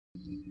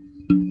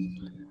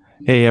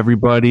Hey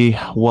everybody,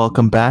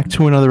 welcome back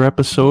to another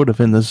episode of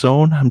In the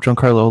Zone. I'm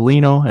Giancarlo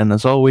Olino, and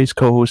as always,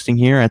 co-hosting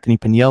here, Anthony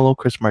Piniello,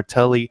 Chris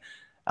Martelli.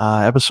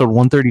 Episode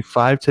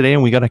 135 today,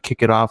 and we got to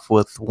kick it off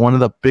with one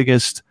of the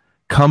biggest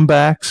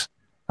comebacks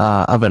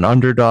of an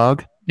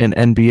underdog in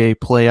NBA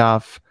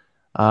playoff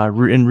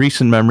in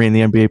recent memory in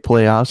the NBA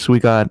playoffs. We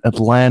got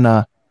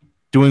Atlanta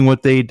doing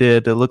what they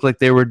did. It looked like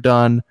they were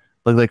done.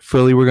 Looked like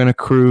Philly were going to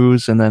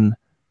cruise and then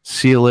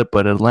seal it,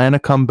 but Atlanta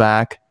come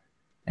back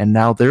and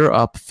now they're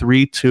up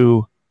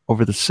 3-2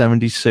 over the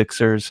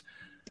 76ers.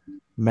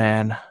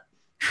 Man,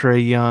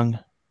 Trae Young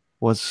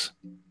was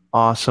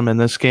awesome in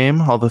this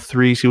game. All the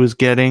threes he was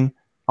getting,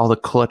 all the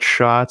clutch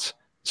shots.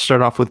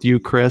 Start off with you,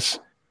 Chris.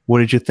 What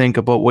did you think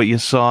about what you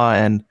saw?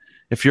 And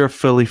if you're a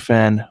Philly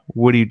fan,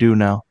 what do you do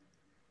now?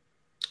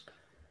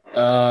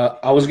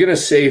 I was gonna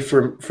say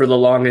for the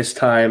longest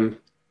time,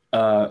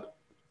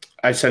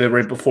 I said it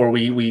right before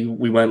we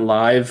went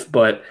live,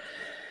 but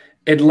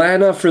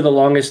Atlanta for the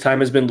longest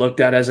time has been looked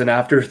at as an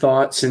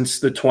afterthought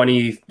since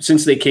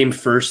they came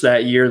first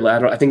that year.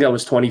 I think that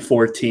was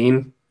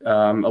 2014.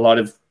 A lot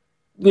of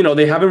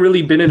they haven't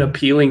really been an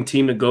appealing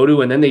team to go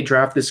to, and then they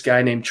draft this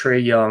guy named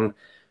Trae Young.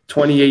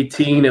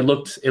 2018, it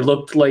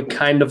looked like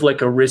kind of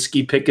like a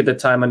risky pick at the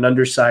time, an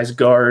undersized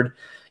guard.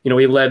 He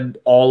led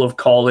all of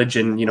college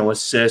in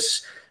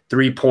assists,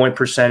 3-point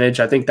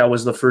percentage. I think that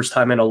was the first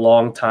time in a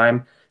long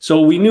time.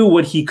 So we knew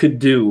what he could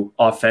do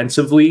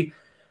offensively.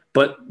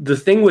 But the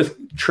thing with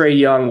Trae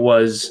Young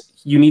was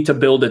you need to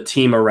build a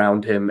team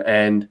around him,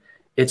 and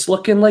it's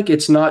looking like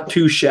it's not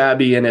too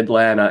shabby in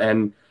Atlanta.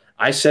 And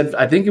I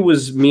think it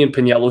was me and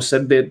Piniello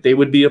said that they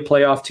would be a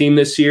playoff team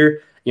this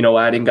year,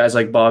 adding guys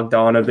like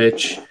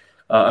Bogdanovich,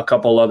 a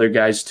couple other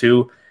guys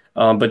too.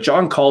 But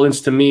John Collins,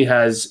 to me,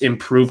 has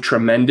improved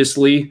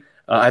tremendously.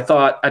 I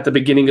thought at the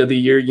beginning of the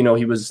year,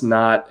 he was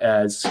not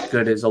as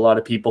good as a lot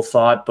of people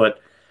thought. But,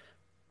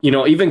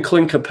 even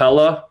Clint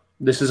Capella,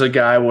 this is a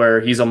guy where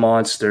he's a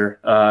monster.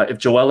 If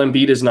Joel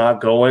Embiid is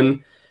not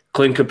going,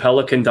 Clint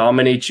Capella can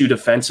dominate you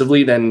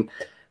defensively, then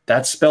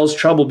that spells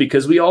trouble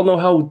because we all know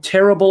how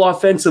terrible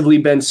offensively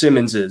Ben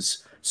Simmons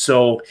is.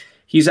 So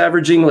he's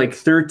averaging like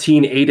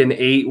 13, 8, and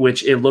 8,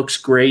 which it looks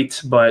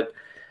great, but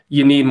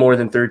you need more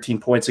than 13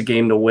 points a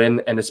game to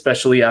win, and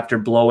especially after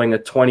blowing a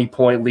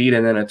 20-point lead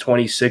and then a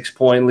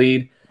 26-point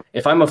lead.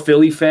 If I'm a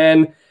Philly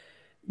fan,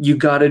 you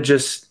got to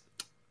just –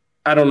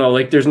 I don't know,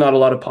 like there's not a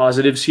lot of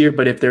positives here,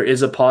 but if there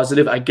is a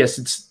positive, I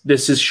guess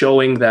this is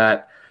showing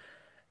that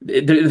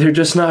they're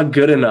just not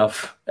good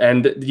enough.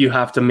 And you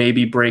have to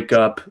maybe break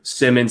up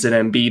Simmons and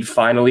Embiid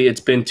finally.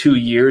 It's been 2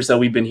 years that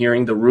we've been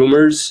hearing the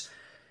rumors.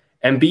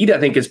 Embiid, I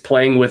think, is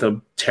playing with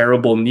a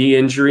terrible knee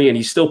injury, and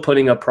he's still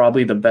putting up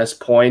probably the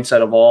best points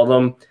out of all of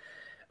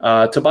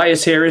them.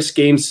 Tobias Harris,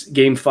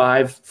 game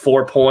 5,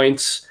 4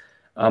 points.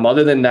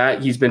 Other than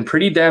that, he's been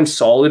pretty damn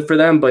solid for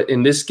them. But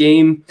in this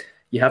game,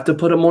 you have to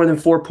put up more than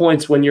 4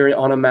 points when you're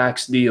on a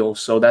max deal.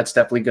 So that's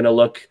definitely going to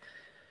look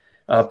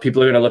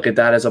people are going to look at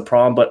that as a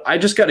problem. But I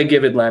just got to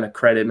give Atlanta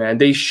credit, man.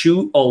 They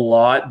shoot a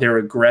lot. They're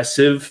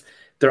aggressive.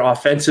 They're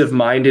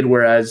offensive-minded,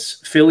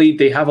 whereas Philly,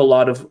 they have a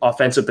lot of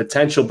offensive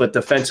potential, but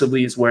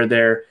defensively is where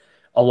they're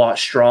a lot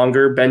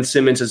stronger. Ben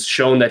Simmons has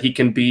shown that he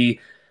can be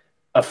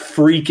a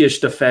freakish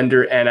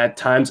defender and at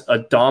times a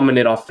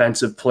dominant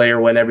offensive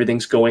player when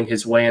everything's going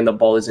his way and the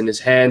ball is in his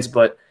hands.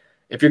 But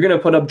if you're going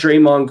to put up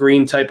Draymond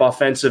Green-type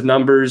offensive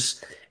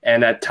numbers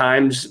and at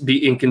times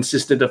be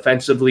inconsistent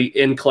defensively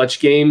in clutch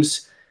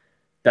games,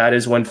 that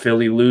is when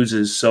Philly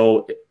loses.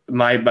 So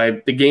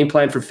the game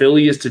plan for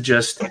Philly is to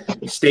just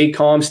stay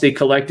calm, stay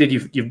collected.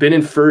 You've been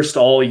in first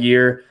all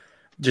year.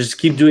 Just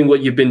keep doing what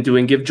you've been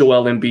doing. Give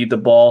Joel Embiid the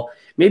ball.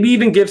 Maybe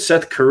even give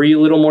Seth Curry a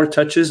little more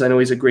touches. I know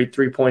he's a great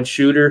 3-point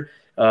shooter.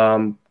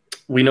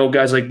 We know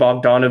guys like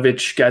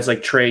Bogdanovich, guys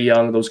like Trae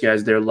Young, those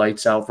guys, they're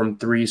lights out from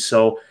 3.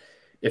 So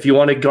if you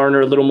want to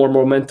garner a little more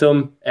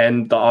momentum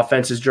and the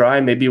offense is dry,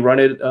 maybe run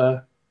it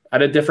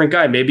at a different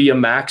guy. Maybe a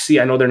Maxey.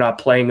 I know they're not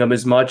playing him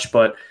as much,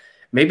 but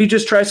maybe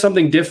just try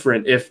something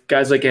different if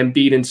guys like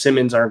Embiid and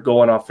Simmons aren't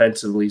going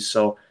offensively.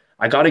 So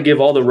I got to give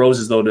all the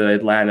roses, though, to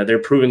Atlanta. They're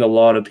proving a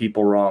lot of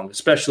people wrong,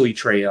 especially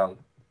Trae Young.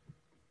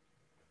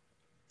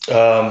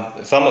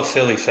 If I'm a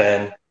Philly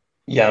fan,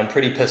 yeah, I'm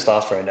pretty pissed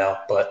off right now.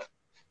 But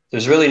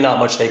there's really not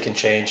much they can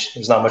change.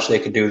 There's not much they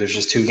can do. There's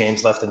just 2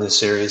 games left in this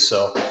series.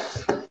 So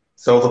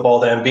throw the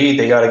ball to Embiid.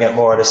 They got to get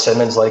more out of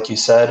Simmons, like you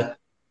said.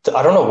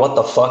 I don't know what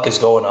the fuck is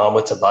going on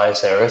with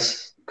Tobias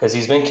Harris, because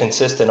he's been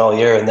consistent all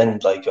year, and then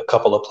like a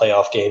couple of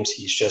playoff games,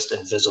 he's just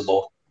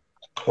invisible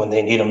when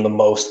they need him the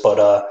most.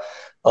 But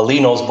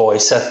Alino's boy,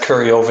 Seth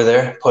Curry over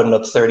there, putting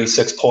up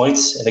 36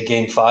 points in a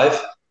game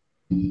 5.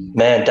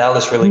 Man,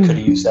 Dallas really could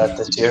have used that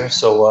this year.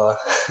 So,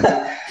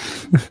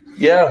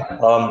 yeah,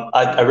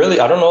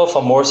 I don't know if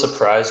I'm more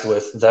surprised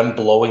with them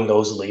blowing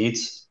those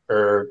leads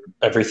or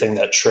everything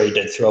that Trae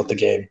did throughout the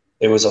game.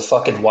 It was a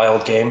fucking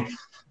wild game.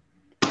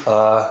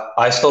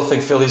 I still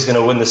think Philly's going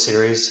to win the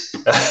series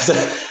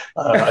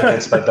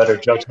against my better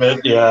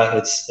judgment. Yeah,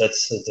 it's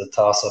a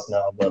toss-up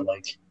now. But,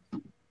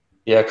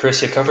 yeah,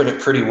 Chris, you covered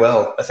it pretty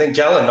well. I think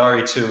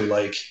Gallinari, too,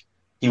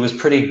 he was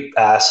pretty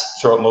ass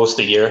throughout most of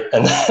the year,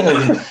 and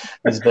then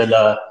he's been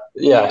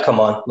yeah, come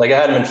on. Like I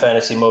had him in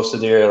fantasy most of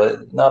the year,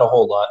 like, not a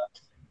whole lot,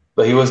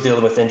 but he was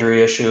dealing with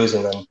injury issues,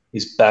 and then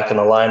he's back in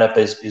the lineup.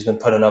 He's been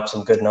putting up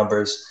some good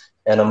numbers,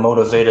 and a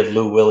motivated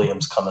Lou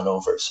Williams coming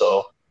over.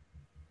 So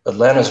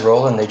Atlanta's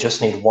rolling. They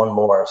just need one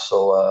more.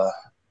 So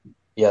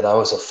yeah, that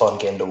was a fun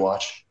game to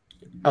watch.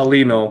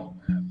 Alino,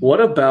 what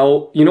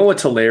about, you know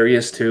what's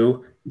hilarious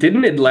too?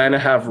 Didn't Atlanta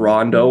have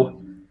Rondo?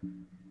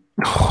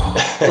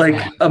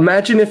 Like,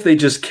 imagine if they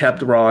just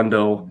kept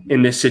Rondo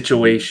in this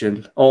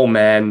situation. Oh,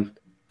 man.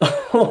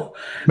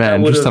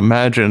 Man, just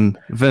imagine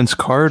Vince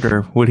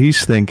Carter, what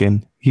he's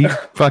thinking. He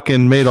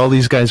fucking made all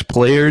these guys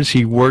players.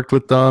 He worked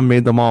with them,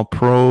 made them all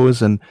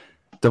pros, and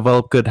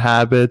developed good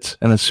habits.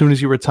 And as soon as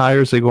he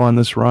retires, they go on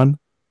this run.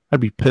 I'd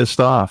be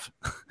pissed off.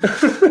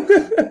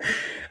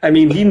 I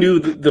mean, he knew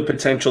the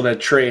potential that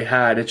Trey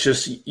had. It's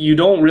just you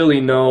don't really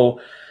know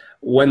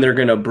when they're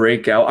going to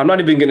break out. I'm not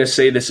even going to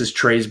say this is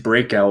Trey's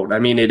breakout. I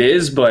mean, it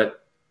is,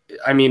 but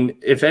I mean,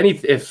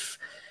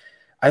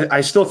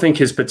 I still think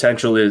his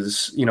potential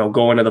is, you know,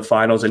 going to the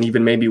finals and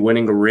even maybe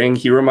winning a ring.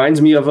 He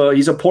reminds me of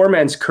he's a poor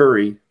man's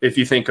Curry, if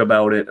you think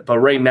about it. But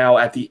right now,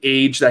 at the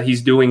age that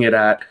he's doing it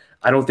at,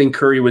 I don't think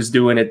Curry was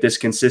doing it this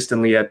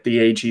consistently at the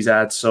age he's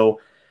at. So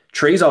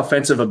Trey's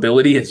offensive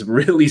ability is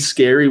really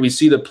scary. We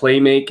see the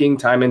playmaking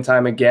time and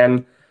time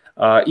again.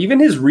 Even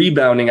his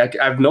rebounding,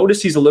 I've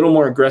noticed he's a little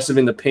more aggressive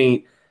in the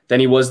paint than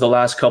he was the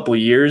last couple of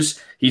years.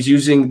 He's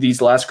using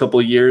these last couple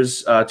of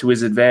years to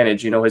his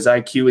advantage. You know, his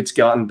IQ, it's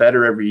gotten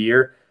better every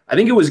year. I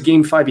think it was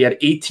game 5. He had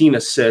 18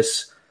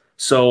 assists.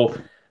 So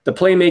the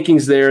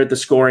playmaking's there. The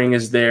scoring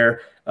is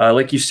there.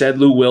 Like you said,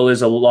 Lou Will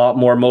is a lot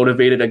more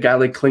motivated. A guy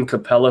like Clint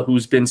Capella,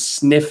 who's been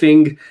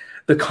sniffing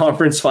the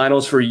conference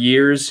finals for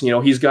years. You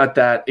know, he's got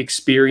that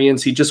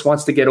experience. He just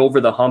wants to get over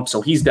the hump.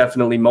 So he's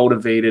definitely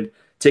motivated.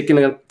 Taking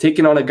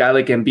on a guy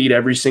like Embiid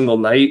every single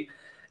night,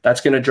 that's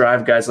going to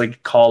drive guys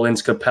like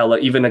Collins, Capella,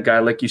 even a guy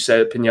like you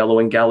said,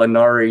 Piniello and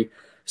Gallinari.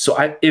 So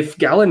if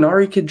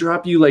Gallinari could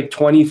drop you like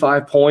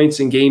 25 points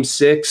in game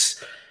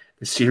 6,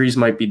 the series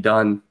might be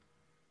done.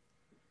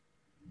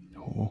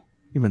 Oh,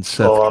 even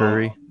Seth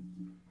Curry.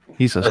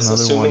 He's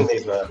another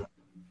one.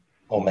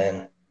 Oh,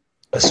 man.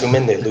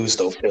 Assuming they lose,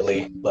 though,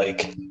 Philly,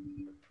 like,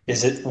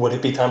 would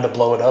it be time to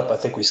blow it up? I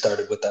think we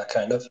started with that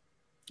kind of.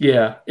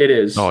 Yeah, it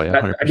is. Oh, yeah,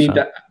 100%. I mean,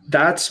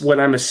 that's when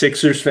I'm a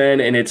Sixers fan,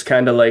 and it's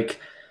kind of like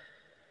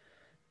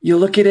you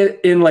look at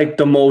it in like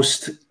the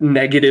most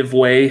negative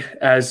way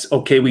as,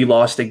 okay, we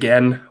lost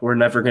again. We're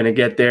never going to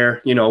get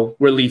there. You know,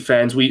 we're Leaf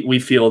fans. We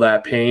feel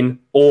that pain.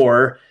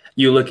 Or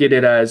you look at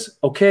it as,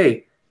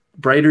 okay,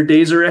 brighter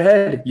days are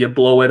ahead. You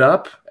blow it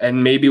up,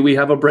 and maybe we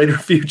have a brighter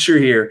future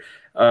here.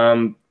 All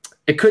I'm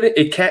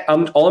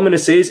going to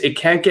say is it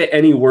can't get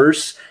any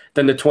worse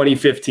than the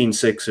 2015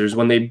 Sixers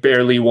when they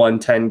barely won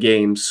 10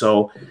 games.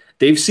 So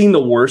they've seen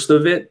the worst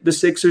of it, the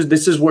Sixers.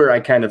 This is where I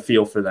kind of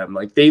feel for them.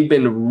 Like, they've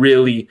been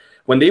really,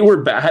 when they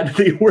were bad,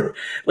 they were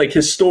like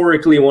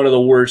historically one of the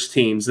worst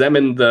teams. Them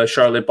and the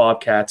Charlotte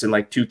Bobcats in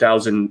like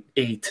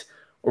 2008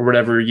 or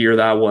whatever year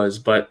that was.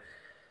 But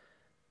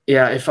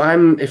yeah, if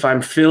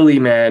I'm Philly,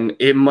 man,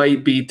 it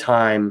might be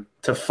time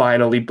to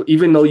finally,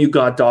 even though you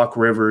got Doc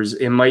Rivers,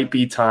 it might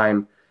be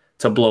time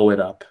to blow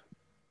it up.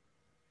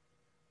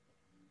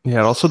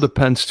 Yeah, it also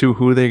depends too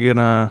who they're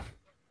gonna,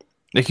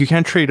 like, you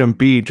can't trade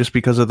Embiid just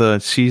because of the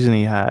season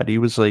he had. He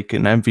was like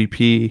an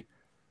MVP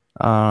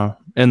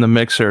in the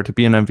mixer to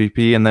be an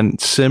MVP, and then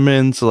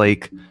Simmons,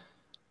 like,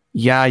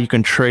 yeah, you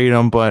can trade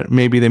him, but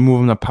maybe they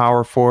move him to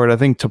power forward. I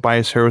think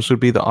Tobias Harris would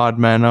be the odd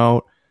man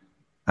out.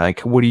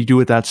 Like, what do you do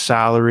with that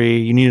salary?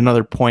 You need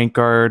another point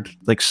guard.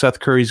 Like, Seth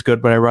Curry's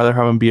good, but I'd rather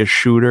have him be a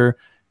shooter.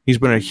 He's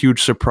been a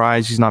huge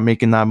surprise. He's not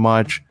making that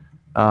much.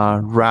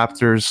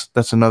 Raptors,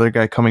 that's another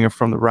guy coming in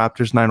from the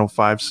Raptors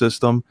 905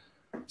 system.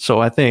 So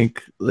I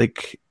think,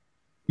 like,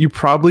 you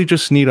probably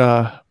just need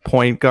a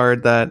point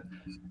guard that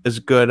is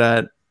good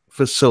at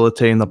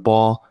facilitating the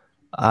ball.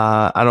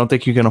 I don't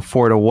think you can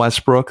afford a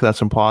Westbrook.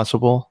 That's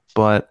impossible.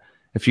 But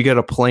if you get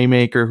a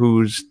playmaker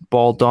who's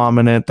ball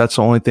dominant, that's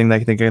the only thing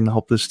that I think can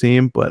help this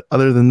team. But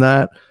other than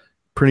that,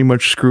 pretty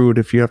much screwed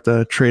if you have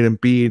to trade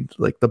Embiid.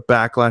 Like, the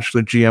backlash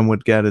the GM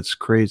would get, it's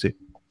crazy.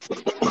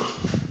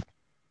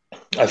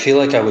 I feel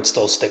like I would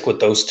still stick with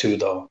those two,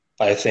 though.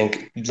 I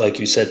think, like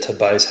you said,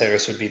 Tobias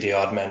Harris would be the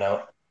odd man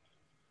out.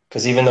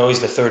 Because even though he's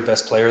the third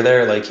best player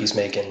there, like, is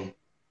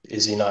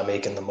he not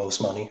making the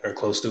most money or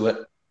close to it?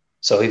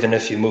 So even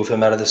if you move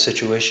him out of the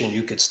situation,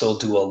 you could still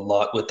do a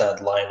lot with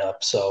that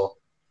lineup. So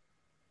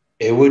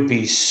it would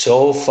be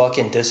so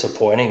fucking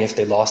disappointing if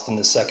they lost in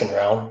the second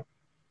round.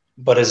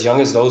 But as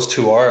young as those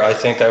two are, I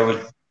think I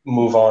would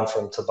move on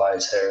from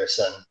Tobias Harris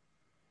and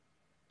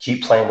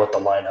keep playing with the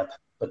lineup.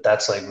 But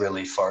that's like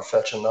really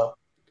far-fetching though.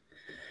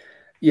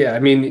 Yeah, I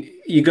mean,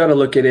 you got to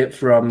look at it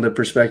from the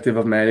perspective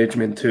of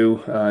management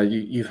too.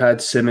 You've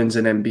had Simmons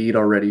and Embiid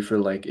already for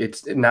like,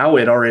 it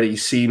already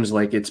seems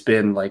like it's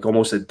been like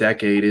almost a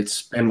decade.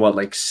 It's been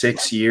like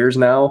 6 years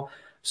now.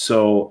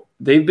 So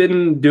they've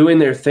been doing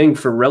their thing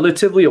for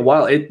relatively a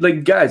while.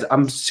 Guys,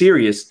 I'm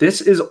serious. This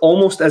is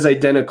almost as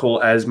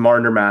identical as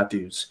Marner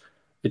Matthews.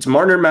 It's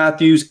Marner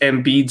Matthews,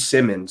 Embiid,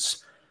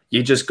 Simmons.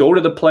 You just go to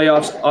the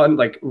playoffs on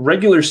like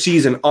regular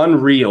season,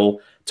 unreal,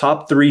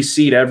 top 3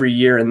 seed every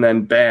year, and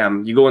then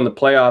bam, you go in the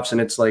playoffs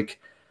and it's like,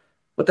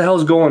 what the hell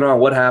is going on?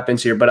 What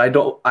happens here? But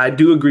I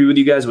do agree with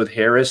you guys with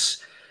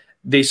Harris.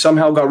 They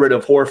somehow got rid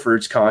of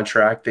Horford's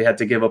contract. They had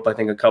to give up, I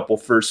think, a couple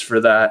firsts for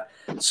that.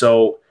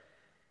 So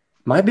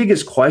my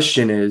biggest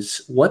question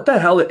is, what the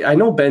hell? I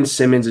know Ben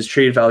Simmons'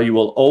 trade value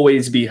will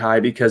always be high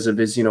because of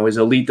his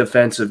elite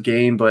defensive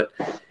game. But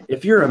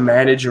if you're a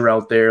manager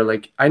out there,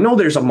 like, I know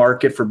there's a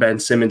market for Ben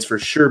Simmons for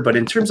sure. But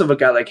in terms of a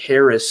guy like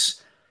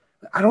Harris,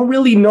 I don't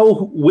really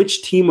know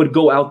which team would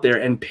go out there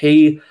and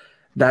pay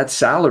that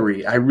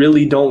salary. I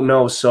really don't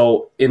know.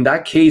 So in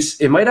that case,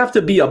 it might have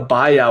to be a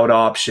buyout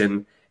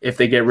option if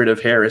they get rid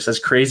of Harris, as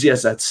crazy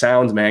as that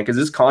sounds, man, because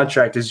this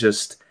contract is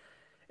just,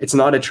 it's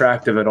not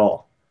attractive at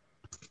all.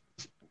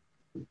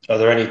 Are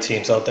there any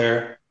teams out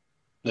there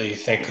that you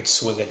think could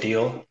swing a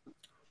deal?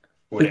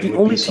 Like the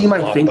only team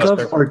I think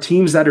of are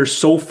teams that are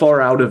so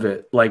far out of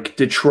it, like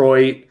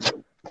Detroit,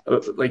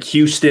 like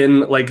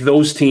Houston, like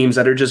those teams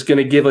that are just going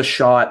to give a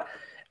shot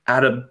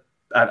at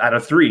a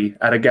 3,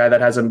 at a guy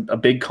that has a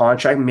big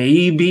contract.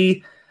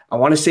 Maybe, I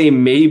want to say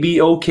maybe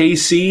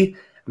OKC,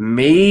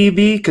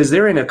 maybe, because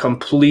they're in a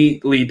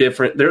completely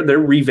different, they're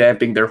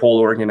revamping their whole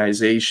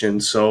organization.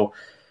 So,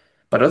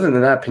 but other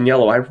than that,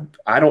 Piniello,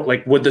 I don't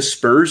like, would the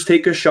Spurs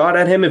take a shot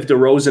at him if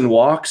DeRozan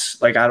walks?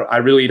 Like, I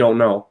really don't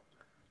know.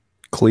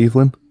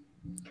 Cleveland?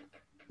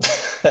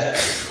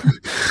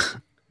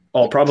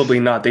 Oh, probably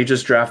not. They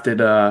just drafted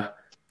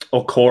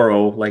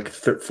Okoro, like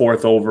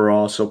 4th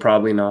overall, so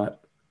probably not.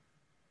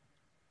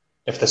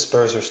 If the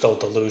Spurs are still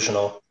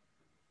delusional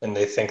and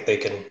they think they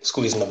can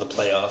squeeze into the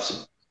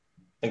playoffs,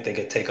 I think they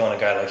could take on a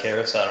guy like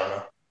Harris. I don't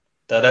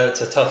know.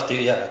 It's a tough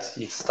deal. Yeah,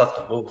 it's tough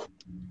to move.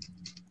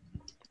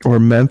 Or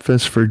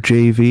Memphis for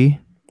JV,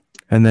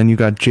 and then you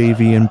got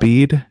JV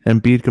Embiid.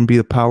 Embiid can be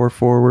the power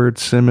forward.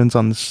 Simmons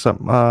on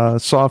the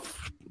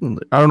soft.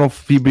 I don't know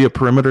if he'd be a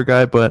perimeter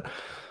guy, but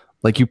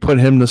like you put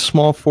him the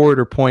small forward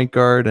or point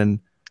guard, and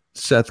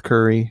Seth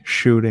Curry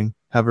shooting.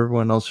 Have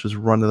everyone else just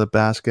run to the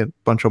basket.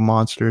 Bunch of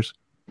monsters.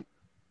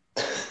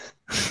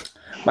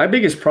 My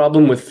biggest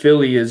problem with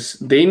Philly is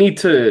they need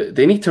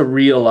to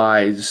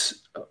realize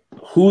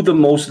who the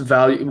most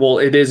valuable.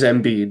 It is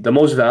Embiid. The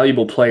most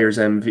valuable player is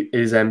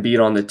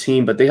Embiid on the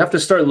team, but they have to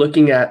start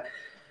looking at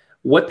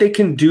what they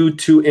can do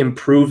to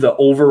improve the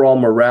overall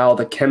morale,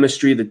 the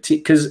chemistry, the team.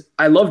 Because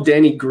I love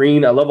Danny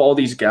Green, I love all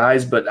these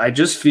guys, but I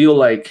just feel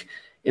like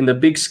in the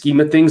big scheme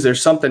of things,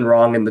 there's something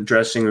wrong in the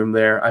dressing room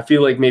there. I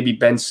feel like maybe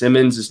Ben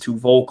Simmons is too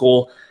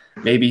vocal.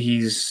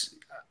 Maybe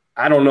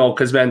I don't know,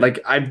 because, man,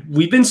 like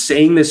we've been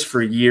saying this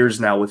for years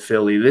now with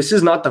Philly. This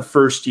is not the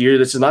first year.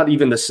 This is not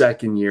even the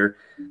second year.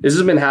 This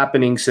has been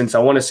happening since, I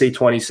want to say,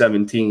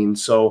 2017.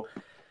 So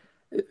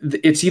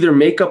it's either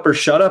make up or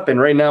shut up. And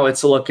right now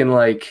it's looking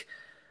like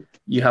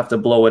you have to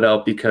blow it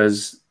out,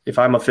 because if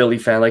I'm a Philly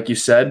fan, like you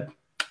said,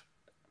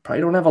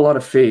 probably don't have a lot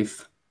of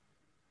faith.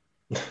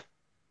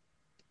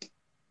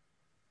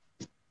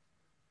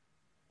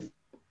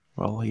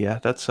 Well, yeah,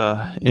 that's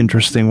a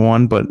interesting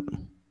one. But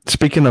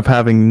speaking of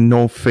having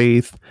no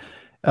faith,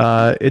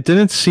 it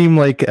didn't seem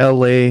like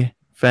LA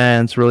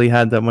fans really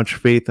had that much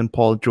faith in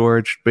Paul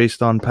George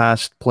based on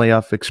past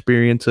playoff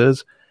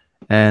experiences.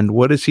 And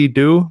what does he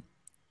do?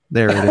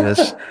 There it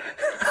is.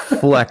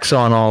 Flex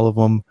on all of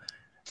them.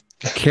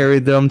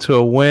 Carried them to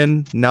a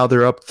win. Now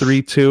they're up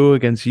 3-2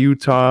 against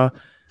Utah.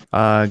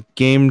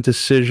 Game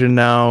decision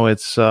now.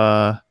 It's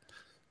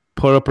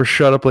put up or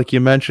shut up, like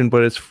you mentioned,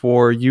 but it's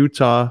for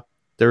Utah.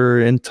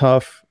 They're in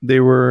tough. They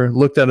were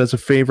looked at as a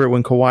favorite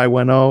when Kawhi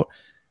went out,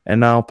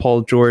 and now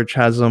Paul George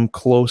has them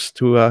close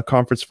to a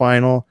conference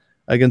final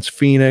against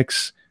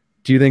Phoenix.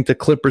 Do you think the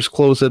Clippers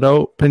close it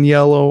out,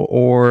 Piniello,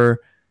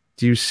 or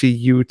do you see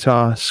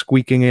Utah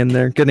squeaking in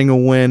there, getting a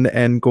win,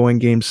 and going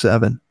Game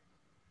 7?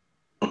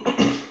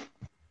 I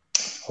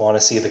want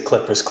to see the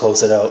Clippers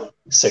close it out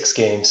 6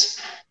 games.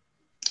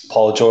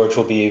 Paul George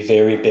will be a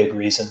very big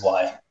reason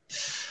why.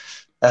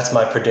 That's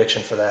my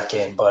prediction for that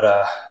game.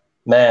 But,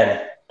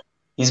 man,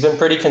 he's been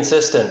pretty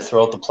consistent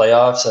throughout the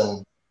playoffs,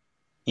 and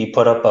he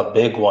put up a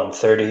big one,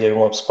 30. He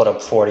almost put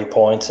up 40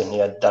 points, and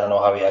I don't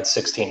know how he had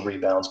 16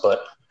 rebounds.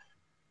 But,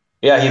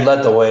 yeah, he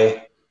led the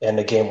way in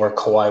the game where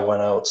Kawhi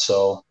went out.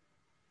 So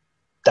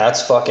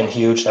that's fucking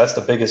huge. That's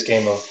the biggest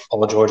game of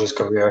Paul George's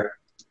career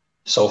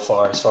so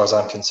far as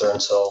I'm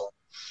concerned. So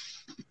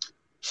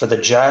for the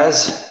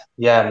Jazz,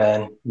 yeah,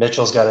 man,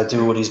 Mitchell's got to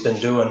do what he's been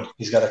doing.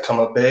 He's got to come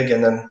up big,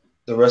 and then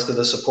the rest of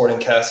the supporting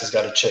cast has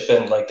got to chip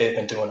in like they've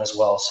been doing as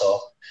well.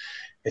 So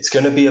it's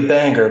going to be a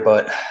banger,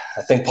 but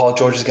I think Paul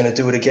George is going to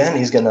do it again.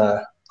 He's going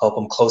to help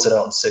him close it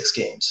out in 6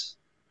 games.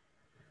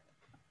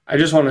 I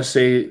just want to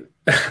say,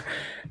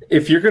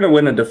 if you're going to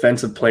win a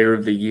Defensive Player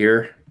of the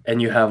Year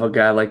and you have a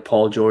guy like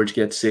Paul George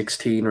get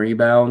 16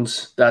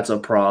 rebounds, that's a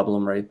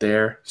problem right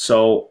there.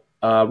 So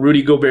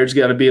Rudy Gobert's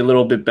got to be a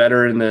little bit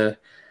better in the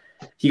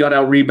He got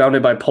out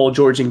rebounded by Paul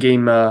George in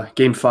game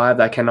 5.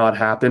 That cannot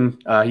happen.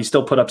 He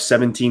still put up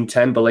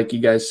 17-10, but like you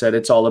guys said,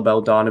 it's all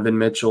about Donovan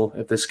Mitchell.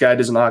 If this guy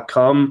does not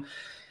come,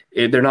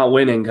 they're not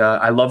winning.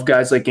 I love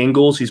guys like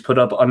Ingles. He's put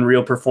up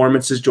unreal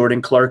performances.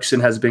 Jordan Clarkson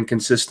has been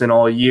consistent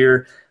all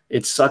year.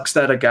 It sucks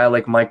that a guy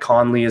like Mike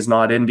Conley is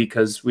not in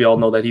because we all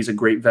know that he's a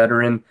great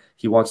veteran.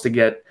 He wants to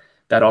get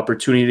that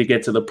opportunity to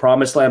get to the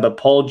promised land. But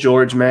Paul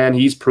George, man,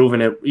 he's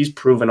proven it. He's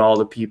proven all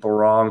the people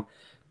wrong.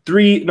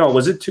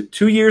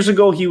 2 years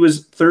ago, he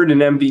was third in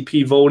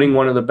MVP voting,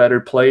 one of the better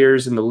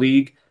players in the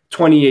league,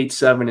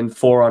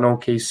 28-7-4 on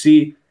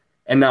OKC.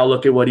 And now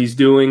look at what he's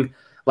doing.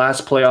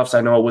 Last playoffs,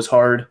 I know it was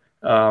hard.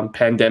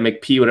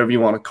 Pandemic P, whatever you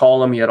want to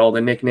call him. He had all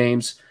the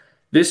nicknames.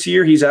 This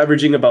year, he's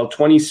averaging about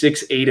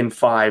 26, 8, and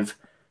 5.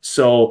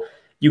 So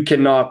you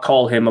cannot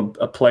call him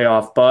a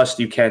playoff bust.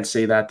 You can't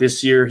say that.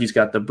 This year, he's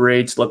got the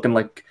braids looking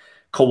like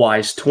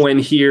Kawhi's twin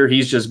here.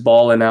 He's just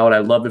balling out. I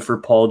love it for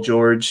Paul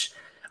George.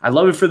 I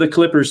love it for the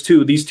Clippers,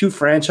 too. These two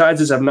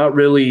franchises have not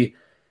really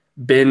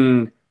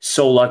been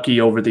so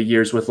lucky over the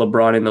years with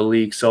LeBron in the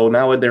league. So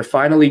now they're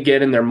finally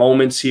getting their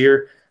moments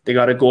here. They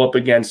got to go up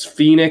against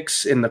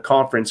Phoenix in the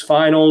conference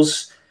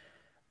finals.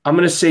 I'm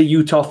going to say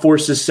Utah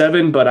forces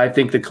 7, but I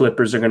think the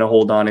Clippers are going to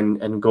hold on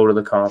and go to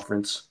the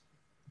conference.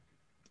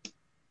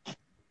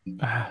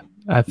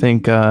 I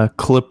think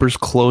Clippers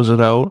close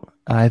it out.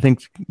 I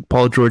think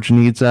Paul George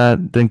needs that.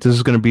 I think this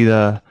is going to be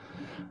the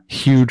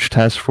huge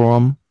test for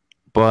him.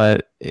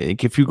 But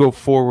if you go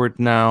forward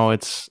now,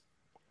 it's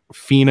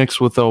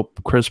Phoenix without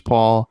Chris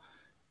Paul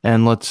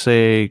and let's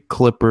say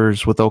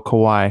Clippers without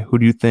Kawhi. Who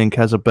do you think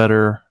has a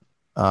better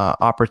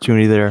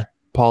opportunity there?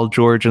 Paul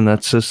George in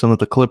that system with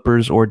the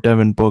Clippers or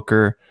Devin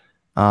Booker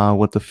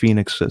with the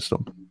Phoenix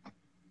system?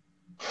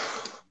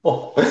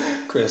 Oh,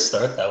 Chris,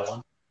 start that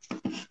one.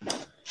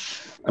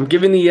 I'm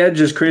giving the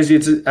edge, as crazy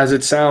as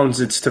it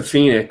sounds, it's to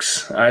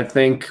Phoenix. I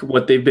think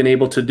what they've been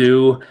able to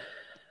do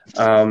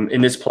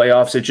in this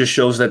playoffs, it just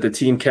shows that the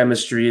team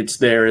chemistry, it's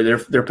there.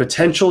 Their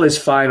potential is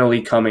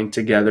finally coming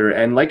together.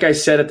 And like I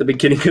said at the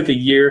beginning of the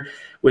year,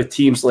 with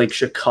teams like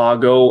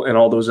Chicago and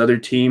all those other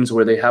teams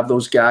where they have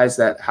those guys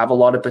that have a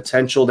lot of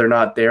potential, they're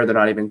not there. They're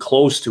not even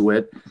close to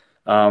it.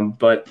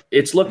 But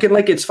it's looking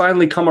like it's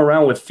finally come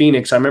around with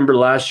Phoenix. I remember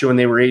last year when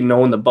they were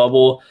 8-0 in the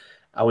bubble,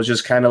 I was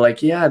just kind of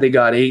like, yeah, they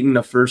got Ayton,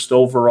 a first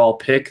overall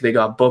pick. They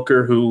got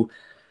Booker, who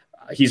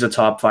he's a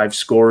top 5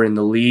 scorer in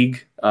the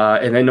league.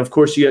 And then, of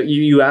course,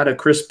 you add a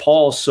Chris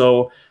Paul.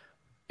 So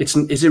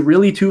is it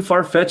really too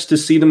far-fetched to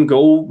see them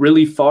go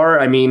really far?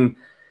 I mean,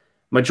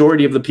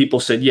 majority of the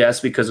people said yes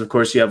because, of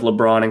course, you have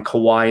LeBron and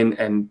Kawhi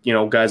and you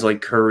know, guys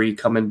like Curry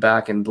coming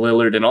back and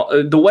Lillard. And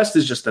all. The West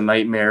is just a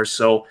nightmare.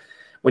 So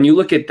when you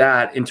look at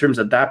that in terms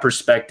of that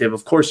perspective,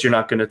 of course, you're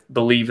not going to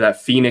believe that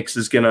Phoenix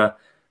is going to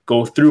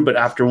go through. But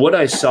after what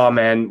I saw,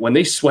 man, when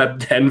they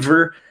swept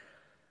Denver,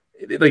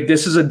 like,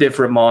 this is a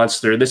different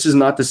monster. This is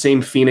not the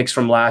same Phoenix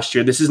from last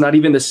year. This is not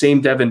even the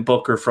same Devin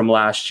Booker from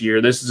last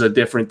year. This is a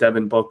different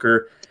Devin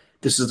Booker.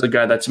 This is a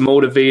guy that's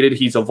motivated.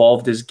 He's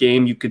evolved his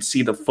game. You could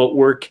see the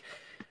footwork.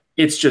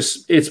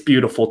 It's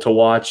beautiful to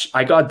watch.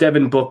 I got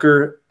Devin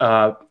Booker.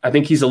 I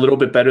think he's a little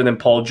bit better than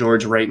Paul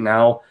George right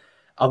now.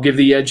 I'll give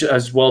the edge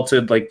as well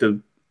to like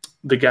the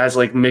guys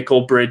like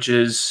Mikal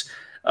Bridges.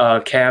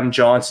 Cam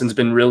Johnson's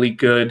been really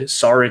good.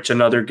 Saric,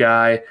 another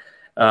guy.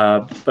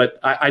 But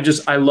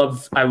I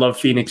love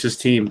Phoenix's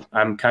team.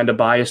 I'm kind of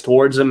biased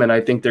towards them, and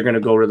I think they're going to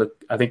go to the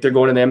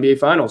NBA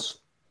Finals.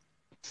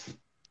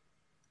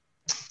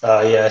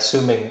 Yeah,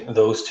 assuming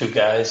those two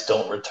guys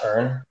don't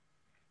return,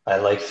 I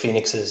like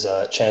Phoenix's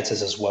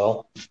chances as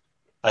well.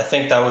 I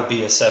think that would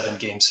be a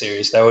 7-game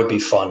series. That would be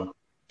fun.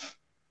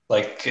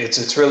 Like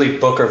it's really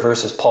Booker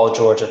versus Paul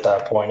George at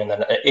that point, and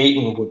then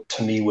Ayton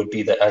would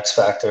be the X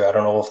factor. I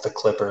don't know if the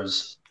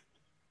Clippers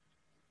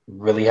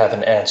really have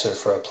an answer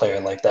for a player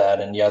like that.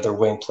 And yeah, their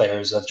wing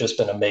players have just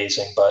been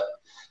amazing. But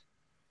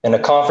in a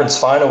conference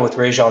final with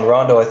Rajon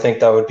Rondo, I think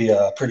that would be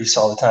a pretty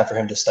solid time for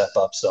him to step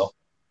up. So,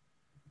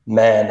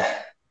 man,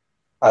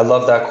 I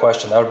love that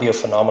question. That would be a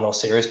phenomenal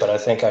series, but I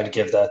think I'd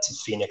give that to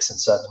Phoenix in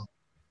 7.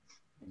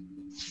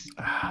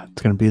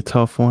 It's going to be a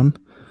tough one.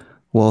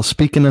 Well,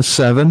 speaking of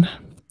 7,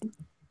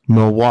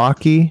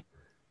 Milwaukee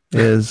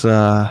is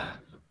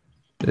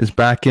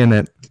back in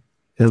it.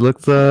 It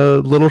looked a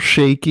little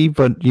shaky,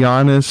 but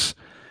Giannis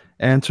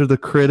answered the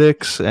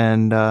critics,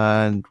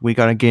 and we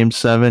got a Game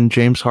 7.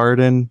 James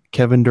Harden,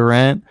 Kevin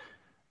Durant.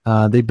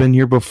 They've been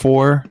here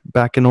before,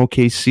 back in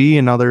OKC,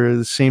 and now they're in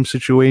the same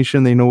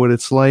situation. They know what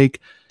it's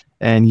like.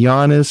 And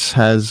Giannis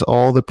has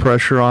all the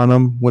pressure on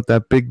him with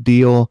that big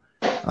deal,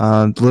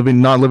 not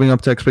living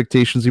up to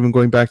expectations, even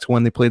going back to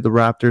when they played the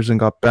Raptors and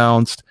got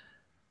bounced.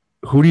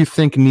 Who do you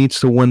think needs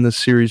to win this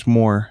series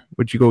more?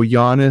 Would you go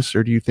Giannis,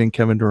 or do you think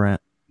Kevin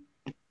Durant?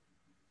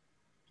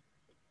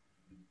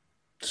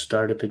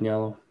 Start up in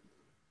yellow.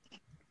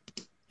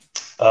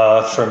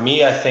 For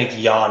me, I think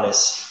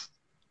Giannis,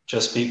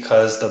 just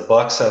because the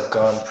Bucks have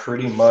gone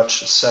pretty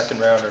much second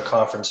round or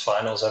conference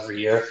finals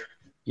every year.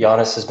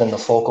 Giannis has been the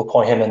focal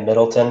point, him and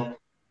Middleton,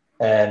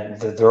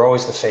 and they're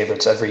always the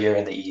favorites every year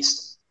in the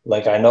East.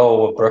 Like, I know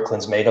what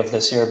Brooklyn's made of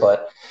this year,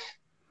 but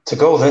to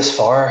go this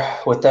far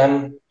with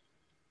them,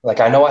 like,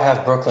 I know I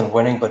have Brooklyn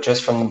winning, but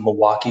just from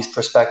Milwaukee's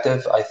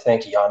perspective, I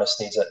think Giannis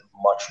needs it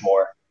much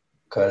more.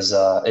 Because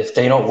if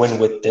they don't win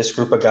with this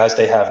group of guys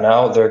they have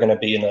now, they're going to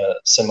be in a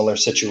similar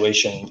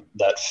situation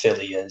that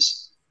Philly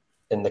is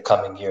in the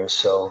coming years.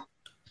 So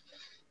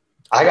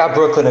I got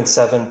Brooklyn in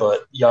 7,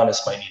 but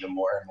Giannis might need him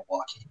more in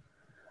Milwaukee.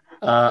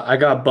 I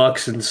got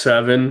Bucks in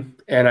 7,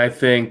 and I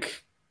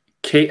think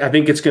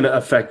it's going to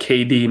affect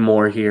KD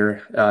more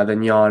here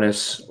than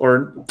Giannis,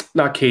 or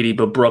not KD,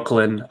 but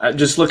Brooklyn.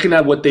 Just looking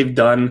at what they've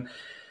done,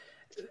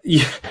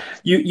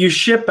 you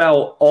ship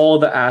out all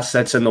the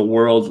assets in the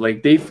world.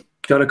 Like, they've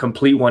done a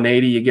complete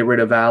 180. You get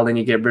rid of Allen,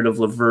 you get rid of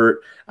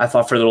LeVert. I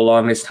thought for the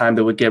longest time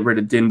they would get rid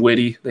of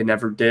Dinwiddie. They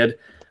never did.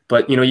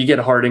 But, you get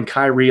Harden,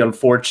 Kyrie,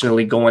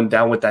 unfortunately, going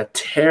down with that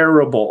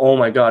terrible, oh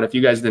my God, if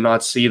you guys did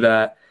not see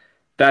that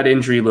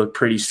injury looked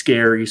pretty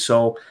scary.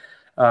 So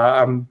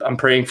I'm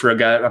praying for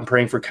I'm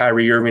praying for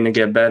Kyrie Irving to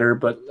get better.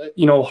 But,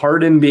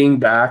 Harden being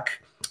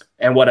back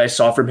and what I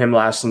saw from him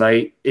last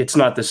night, it's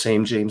not the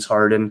same James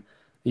Harden.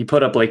 He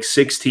put up like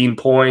 16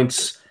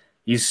 points.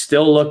 He's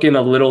still looking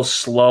a little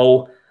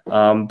slow.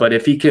 But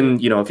if he can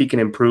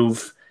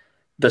improve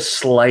the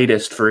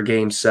slightest for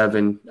Game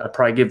 7, I'd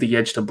probably give the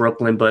edge to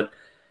Brooklyn. But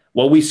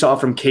what we saw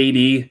from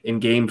KD in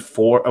Game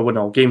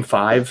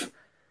 5,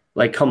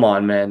 like, come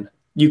on, man.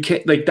 You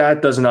can't, like,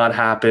 that does not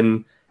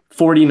happen.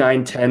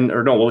 49-10,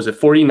 or no, what was it?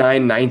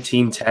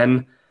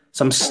 49-19-10,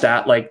 some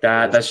stat like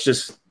that. That's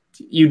just,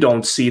 you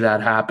don't see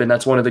that happen.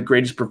 That's one of the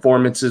greatest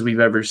performances we've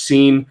ever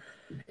seen.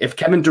 If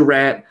Kevin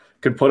Durant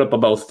could put up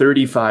about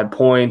 35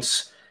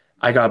 points,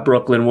 I got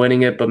Brooklyn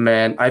winning it. But,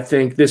 man, I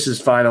think this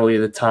is finally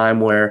the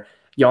time where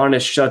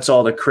Giannis shuts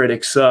all the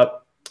critics up.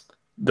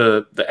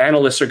 The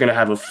analysts are going to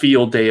have a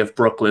field day if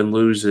Brooklyn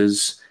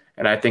loses,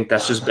 and I think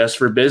that's just best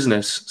for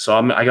business. So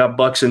I got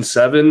Bucks in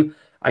 7.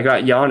 I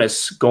got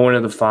Giannis going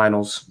to the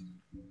finals.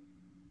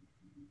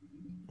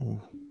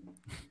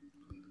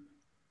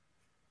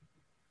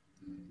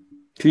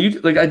 Can you,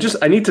 like, I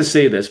need to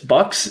say this.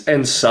 Bucks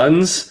and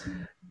Suns,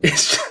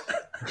 it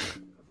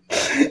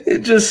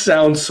just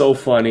sounds so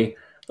funny.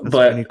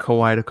 I need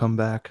Kawhi to come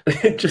back.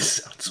 It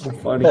just sounds so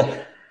funny.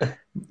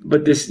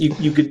 But this,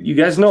 you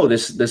guys know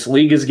this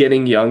league is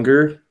getting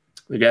younger.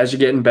 The guys are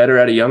getting better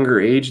at a younger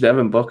age.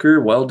 Devin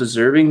Booker, well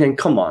deserving. And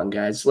come on,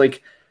 guys,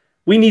 like,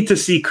 we need to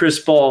see Chris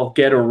Paul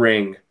get a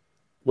ring.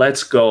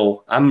 Let's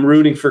go. I'm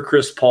rooting for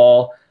Chris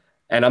Paul,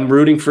 and I'm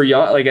rooting for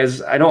Giannis. Like,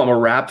 as I know I'm a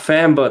rap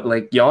fan, but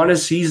like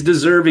Giannis, he's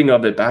deserving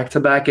of it.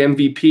 Back-to-back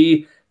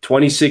MVP,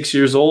 26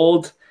 years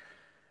old.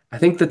 I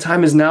think the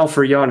time is now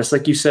for Giannis.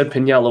 Like you said,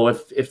 Piniello,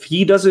 if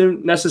he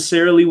doesn't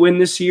necessarily win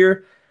this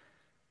year,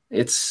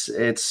 it's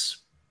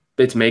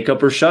make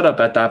up or shut up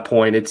at that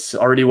point. It's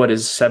already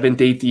his 7th,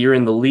 8th year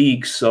in the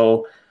league,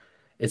 so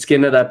it's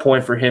getting to that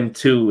point for him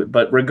too.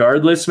 But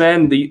regardless,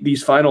 man,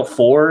 these Final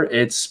Four,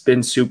 it's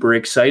been super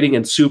exciting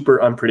and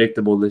super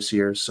unpredictable this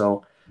year.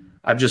 So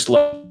I've just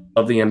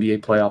loved the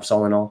NBA playoffs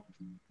all in all,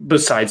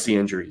 besides the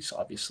injuries,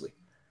 obviously.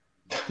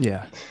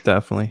 Yeah,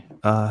 definitely.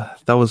 That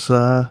was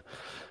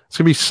it's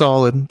gonna be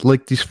solid.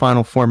 Like, these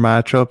Final Four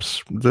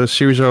matchups, the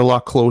series are a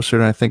lot closer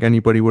than I think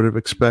anybody would have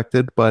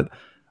expected. But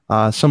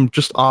some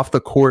just off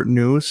the court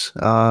news.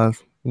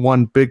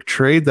 One big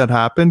trade that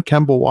happened: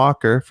 Kemba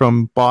Walker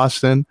from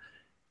Boston.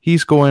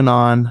 He's going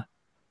on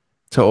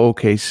to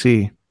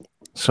OKC.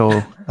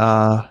 So,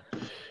 well,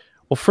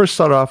 first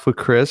start off with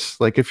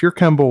Chris. Like, if you're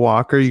Kemba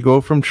Walker, you go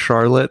from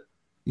Charlotte,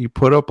 you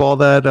put up all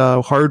that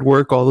hard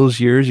work all those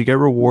years, you get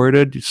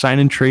rewarded, you sign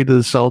and trade to the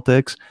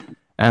Celtics,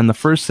 and the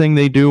first thing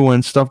they do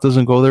when stuff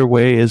doesn't go their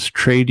way is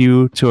trade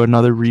you to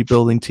another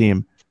rebuilding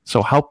team.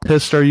 So how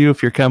pissed are you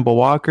if you're Kemba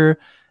Walker,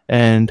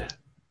 and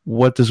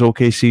what does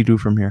OKC do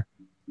from here?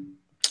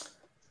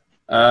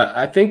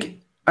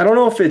 I don't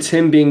know if it's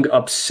him being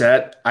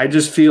upset. I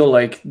just feel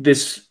like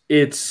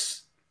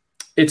it's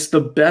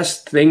the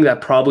best thing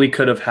that probably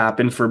could have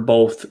happened for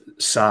both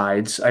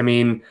sides. I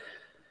mean,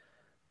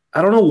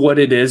 I don't know what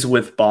it is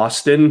with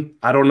Boston.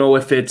 I don't know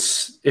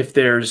if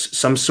there's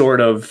some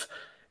sort of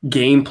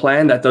game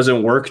plan that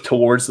doesn't work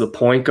towards the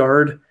point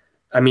guard.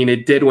 I mean,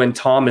 it did when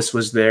Thomas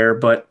was there,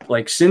 but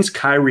like, since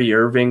Kyrie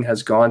Irving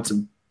has gone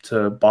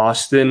to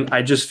Boston,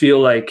 I just feel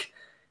like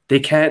they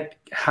can't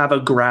have a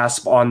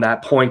grasp on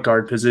that point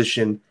guard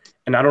position.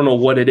 And I don't know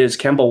what it is.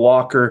 Kemba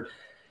Walker,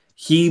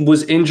 he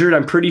was injured.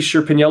 I'm pretty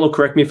sure, Piniello,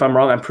 correct me if I'm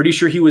wrong, I'm pretty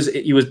sure he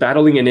was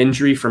battling an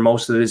injury for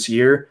most of this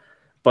year,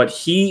 but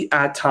he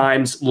at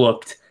times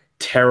looked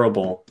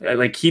terrible.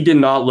 Like, he did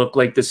not look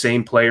like the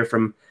same player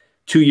from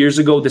 2 years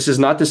ago. This is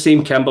not the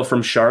same Kemba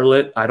from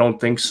Charlotte. I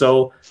don't think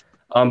so.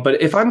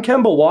 But if I'm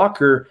Kemba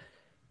Walker,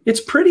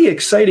 it's pretty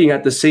exciting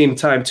at the same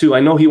time too.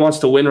 I know he wants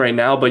to win right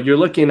now, but you're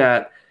looking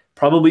at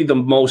probably the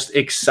most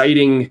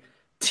exciting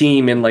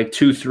team in like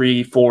 2,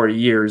 3, 4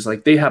 years.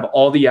 Like, they have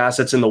all the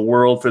assets in the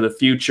world for the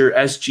future.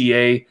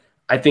 SGA,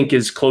 I think,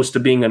 is close to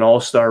being an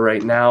all-star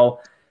right now.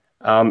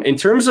 In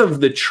terms of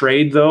the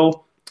trade,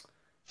 though,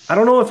 I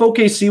don't know if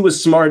OKC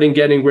was smart in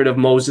getting rid of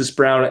Moses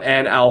Brown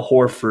and Al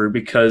Horford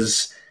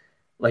because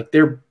like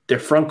their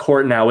front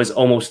court now is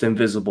almost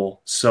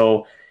invisible.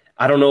 So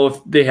I don't know if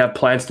they have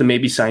plans to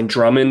maybe sign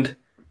Drummond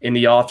in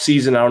the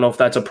offseason. I don't know if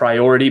that's a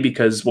priority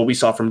because what we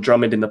saw from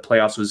Drummond in the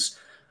playoffs was,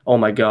 oh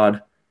my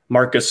God,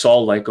 Marc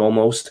Gasol like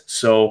almost.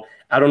 So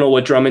I don't know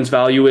what Drummond's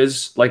value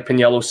is. Like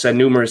Piniello said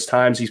numerous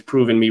times, he's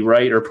proven me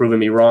right or proven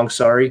me wrong,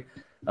 sorry,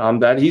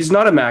 that he's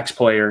not a max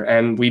player.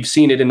 And we've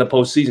seen it in the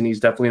postseason. He's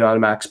definitely not a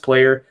max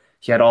player.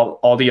 He had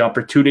all the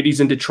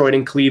opportunities in Detroit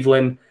and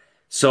Cleveland.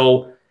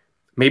 So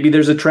maybe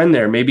there's a trend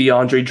there. Maybe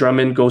Andre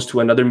Drummond goes to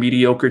another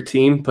mediocre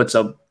team, puts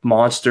up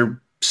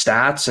monster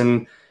stats,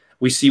 and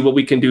we see what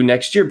we can do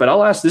next year. But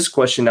I'll ask this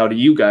question now to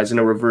you guys in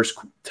a reverse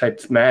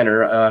type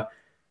manner.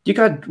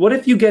 What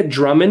if you get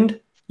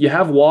Drummond, you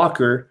have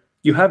Walker,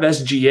 you have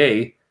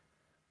SGA?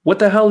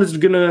 What's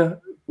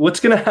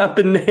gonna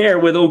happen there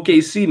with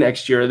OKC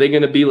next year? Are they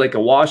gonna be like a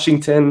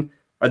Washington?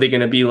 Are they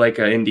gonna be like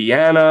a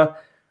Indiana?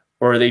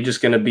 Or are they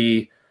just gonna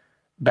be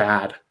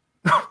bad?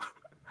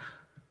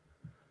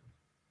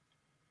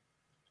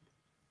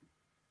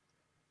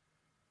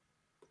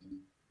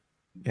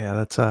 Yeah,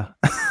 that's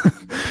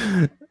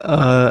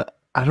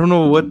I don't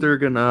know what they're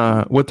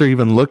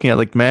even looking at.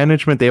 Like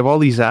management, they have all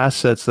these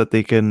assets that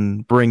they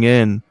can bring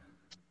in,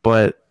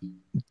 but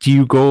do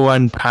you go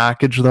and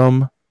package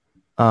them,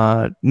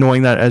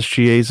 knowing that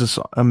SGA is this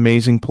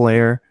amazing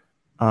player,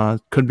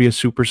 could be a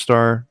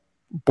superstar,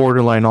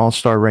 borderline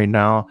all-star right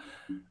now?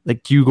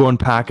 Like, do you go and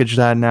package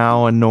that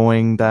now and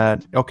knowing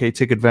that, okay,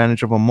 take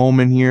advantage of a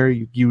moment here,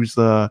 you use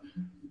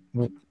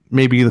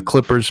maybe the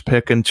Clippers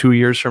pick in 2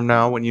 years from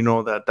now when you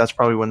know that that's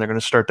probably when they're going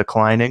to start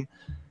declining,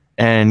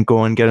 and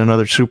go and get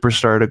another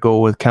superstar to go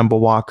with Kemba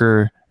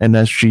Walker and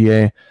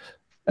SGA.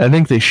 I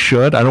think they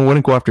should. I don't want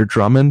to go after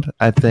Drummond.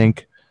 I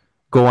think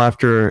go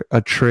after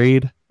a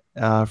trade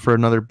for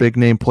another big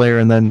name player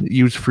and then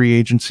use free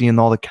agency and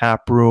all the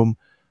cap room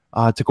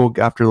to go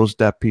after those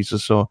depth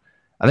pieces. So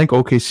I think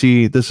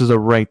OKC, this is a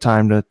right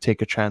time to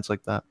take a chance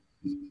like that.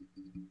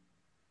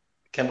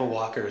 Kemba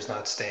Walker is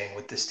not staying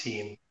with this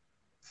team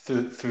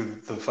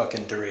through the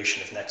fucking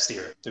duration of next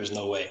year. There's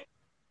no way.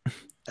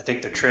 I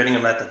think they're trading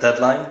him at the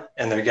deadline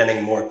and they're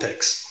getting more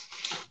picks.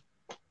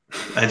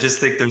 I just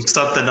think there's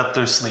something up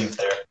their sleeve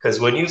there. Because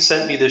when you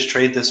sent me this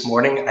trade this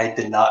morning, I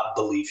did not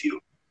believe you.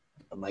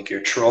 I'm like,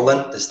 you're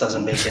trolling? This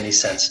doesn't make any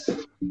sense.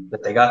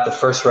 But they got the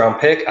first round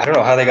pick. I don't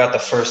know how they got the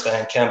first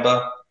and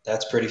Kemba.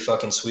 That's pretty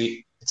fucking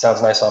sweet. It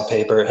sounds nice on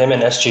paper. Him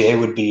and SGA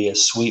would be a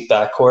sweet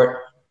backcourt.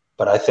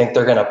 But I think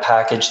they're going to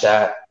package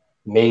that,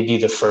 maybe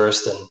the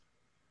first, and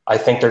I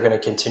think they're going to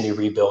continue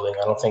rebuilding.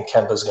 I don't think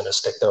Kemba's going to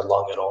stick there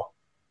long at all.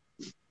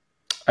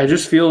 I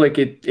just feel like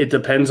it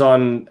depends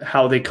on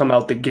how they come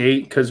out the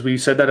gate, because we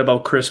said that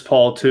about Chris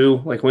Paul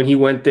too. Like when he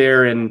went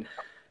there and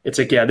it's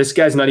like, yeah, this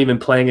guy's not even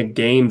playing a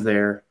game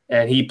there,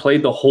 and he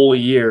played the whole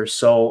year.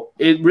 So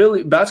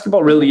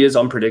basketball really is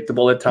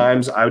unpredictable at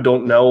times. I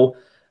don't know.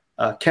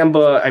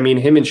 Kemba, I mean,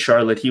 him in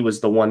Charlotte, he was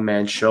the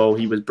one-man show.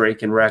 He was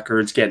breaking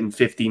records, getting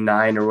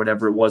 59 or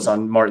whatever it was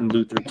on Martin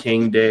Luther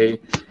King Day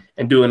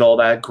and doing all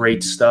that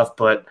great stuff.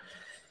 But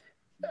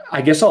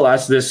I guess I'll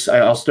ask this.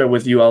 I'll start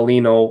with you,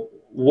 Alino.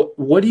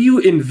 What do you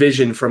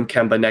envision from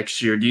Kemba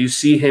next year? Do you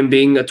see him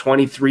being a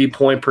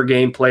 23-point per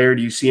game player?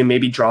 Do you see him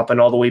maybe dropping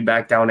all the way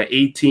back down to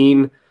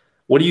 18?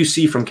 What do you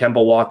see from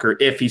Kemba Walker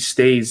if he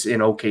stays in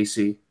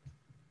OKC?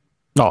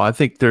 No, I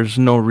think there's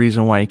no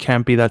reason why he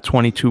can't be that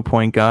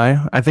 22-point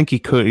guy. I think he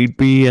could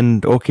be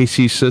in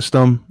OKC's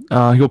system.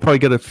 He'll probably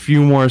get a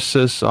few more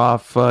assists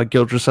off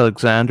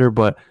Gilgeous-Alexander,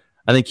 but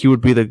I think he would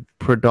be the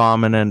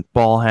predominant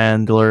ball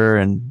handler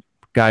and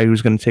guy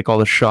who's going to take all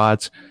the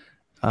shots.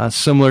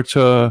 Similar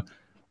to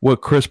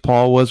what Chris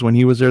Paul was when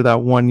he was there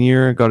that 1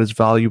 year, got his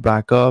value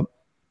back up.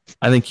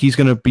 I think he's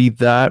going to be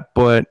that,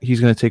 but he's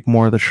going to take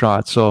more of the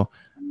shots. So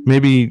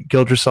maybe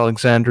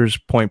Gilgeous-Alexander's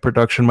point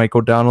production might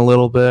go down a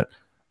little bit,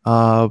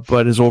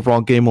 but his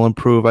overall game will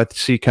improve. I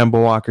see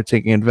Kemba Walker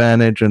taking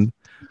advantage, and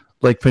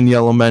like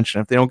Piniello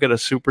mentioned, if they don't get a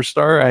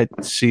superstar,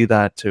 I see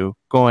that too.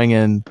 Going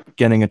and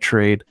getting a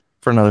trade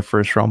for another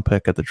first-round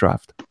pick at the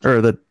draft, or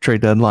the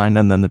trade deadline,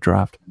 and then the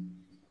draft.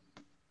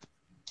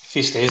 If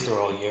he stays there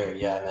all year,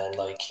 yeah, man,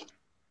 like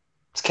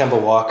it's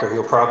Kemba Walker.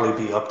 He'll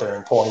probably be up there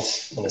in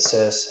points and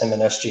assists. Him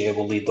and SGA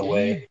will lead the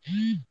way.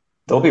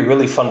 They'll be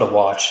really fun to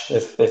watch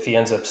if he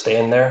ends up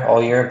staying there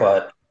all year.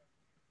 But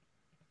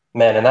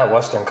man, in that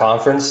Western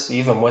Conference,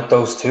 even with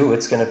those two,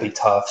 it's going to be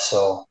tough.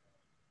 So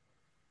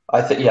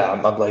I think, yeah,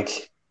 I'm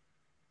like,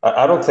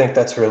 I don't think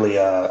that's really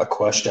a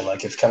question.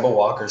 Like if Kemba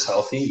Walker's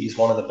healthy, he's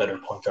one of the better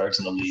point guards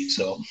in the league.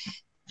 So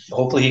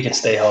hopefully he can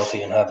stay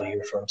healthy and have a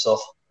year for himself.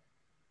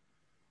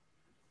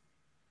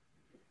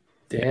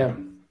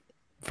 Damn.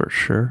 For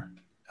sure.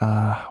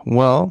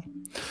 Well,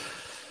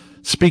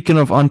 speaking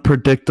of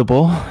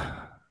unpredictable,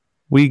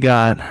 we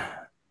got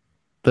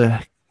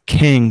the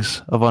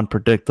kings of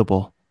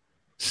unpredictable.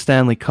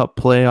 Stanley Cup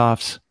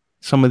playoffs.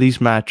 Some of these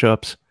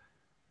matchups.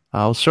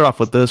 We'll start off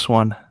with this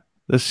one.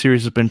 This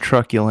series has been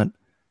truculent.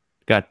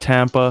 Got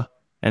Tampa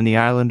and the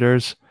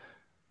Islanders.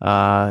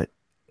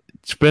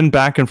 it's been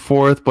back and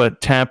forth,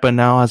 but Tampa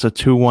now has a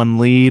 2-1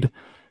 lead.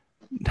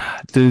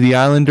 Do the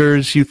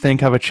Islanders, you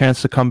think, have a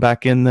chance to come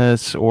back in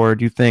this, or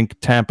do you think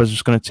Tampa's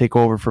just going to take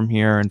over from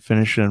here and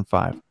finish it in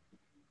 5?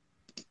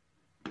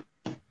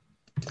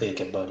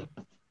 Take it, buddy.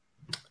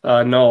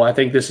 No, I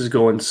think this is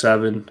going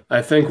 7.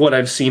 I think what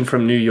I've seen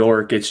from New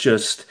York, it's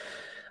just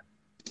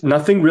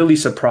nothing really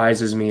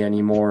surprises me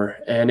anymore.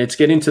 And it's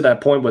getting to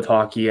that point with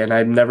hockey, and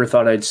I never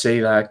thought I'd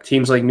say that.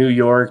 Teams like New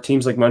York,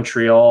 teams like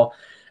Montreal,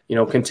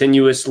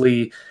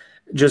 continuously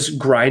just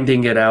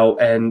grinding it out.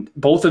 And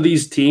both of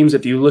these teams,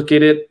 if you look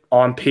at it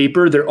on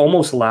paper, they're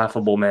almost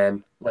laughable,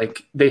 man.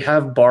 Like, they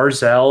have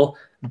Barzal,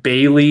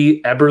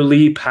 Bailey,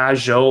 Eberle,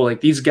 Pajot.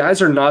 Like, these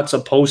guys are not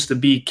supposed to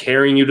be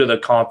carrying you to the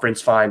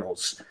conference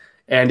finals.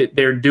 And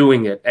they're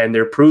doing it, and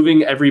they're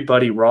proving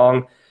everybody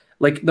wrong.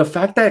 Like, the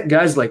fact that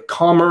guys like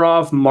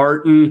Komarov,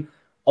 Martin,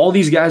 all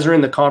these guys are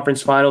in the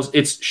conference finals,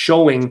 it's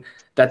showing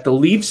that the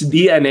Leafs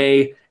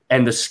DNA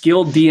and the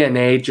skill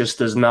DNA just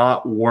does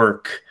not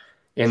work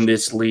in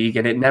this league,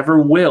 and it never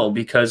will,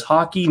 because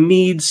hockey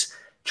needs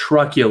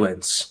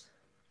truculence.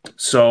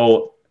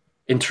 So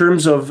in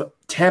terms of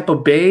Tampa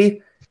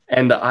Bay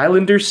and the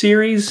Islanders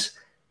series,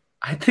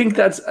 I think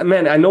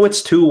I know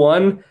it's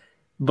 2-1,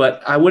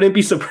 but I wouldn't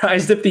be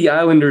surprised if the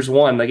Islanders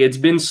won. Like, it's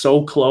been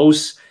so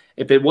close.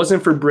 If it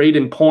wasn't for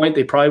Braden Point,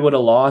 they probably would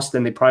have lost,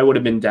 and they probably would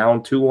have been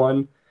down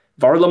 2-1.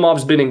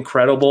 Varlamov's been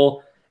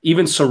incredible.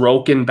 Even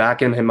Sorokin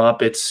backing him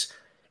up.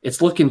 It's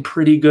looking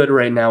pretty good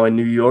right now in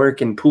New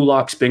York, and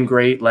Pulak's been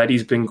great.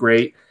 Leddy's been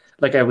great.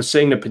 Like I was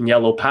saying to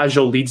Piniello,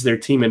 Pajot leads their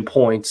team in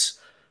points.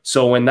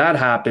 So when that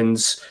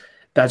happens,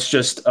 that's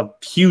just a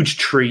huge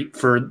treat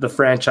for the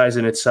franchise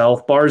in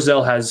itself.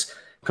 Barzal has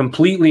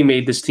completely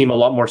made this team a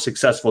lot more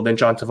successful than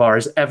John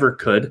Tavares ever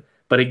could.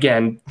 But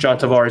again, John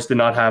Tavares did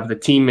not have the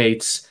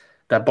teammates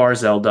that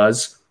Barzal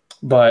does.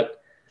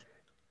 But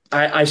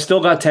I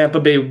still got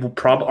Tampa Bay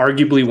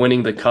arguably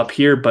winning the cup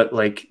here, but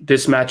like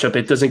this matchup,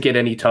 it doesn't get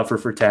any tougher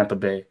for Tampa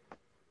Bay.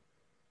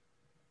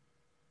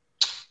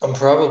 I'm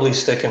probably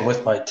sticking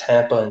with my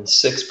Tampa in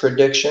 6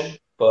 prediction,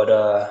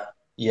 but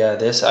yeah,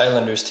 this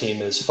Islanders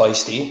team is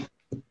feisty.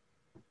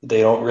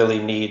 They don't really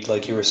need,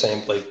 like you were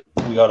saying, like,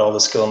 we got all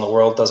the skill in the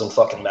world, doesn't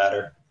fucking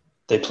matter.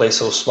 They play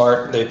so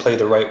smart, they play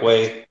the right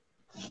way.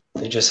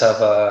 They just have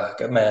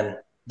man.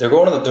 They're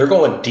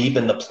going deep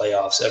in the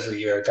playoffs every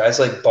year. Guys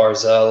like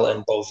Barzal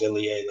and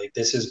Beauvillier, like,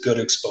 this is good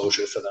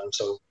exposure for them.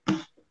 So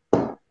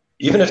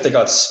even if they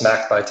got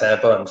smacked by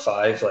Tampa in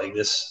 5, like,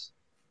 this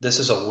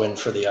is a win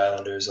for the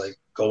Islanders, like,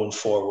 going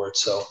forward.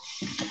 So,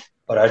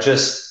 but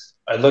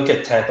I look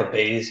at Tampa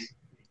Bay's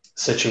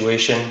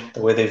situation,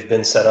 the way they've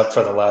been set up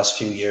for the last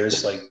few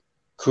years. Like,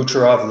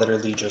 Kucherov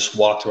literally just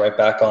walked right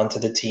back onto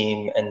the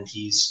team, and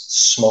he's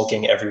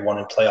smoking everyone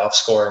in playoff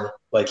scoring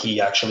like he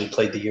actually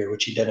played the year,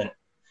 which he didn't.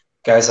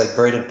 Guys like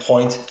Braden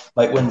Point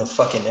might win the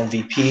fucking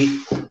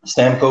MVP.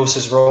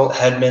 Stamkos' role,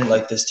 Hedman,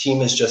 like, this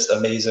team is just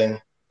amazing.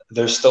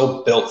 They're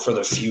still built for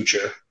the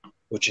future,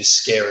 which is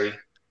scary.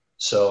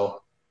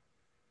 So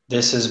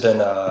this has been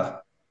a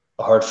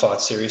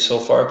hard-fought series so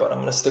far, but I'm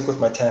going to stick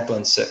with my Tampa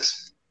in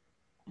 6.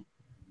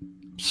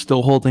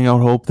 Still holding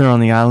out hope there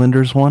on the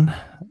Islanders one.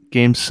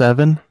 Game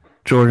 7,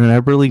 Jordan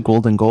Eberle,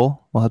 golden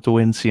goal. We'll have to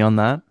wait and see on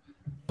that.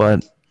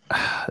 But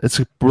it's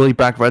really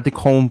back. I think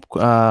home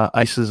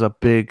ice is a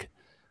big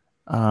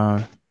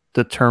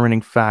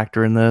determining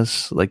factor in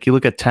this. Like, you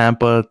look at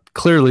Tampa,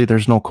 clearly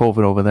there's no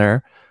COVID over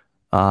there.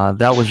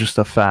 That was just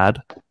a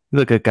fad. You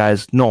look at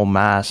guys, no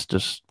mask,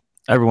 just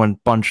everyone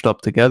bunched up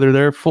together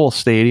there, full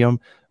stadium.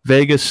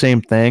 Vegas,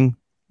 same thing.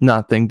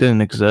 Nothing,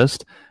 didn't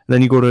exist. And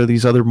then you go to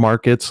these other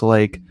markets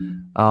like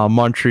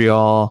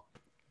Montreal,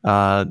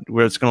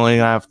 where it's going to only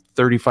have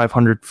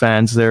 3,500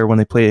 fans there when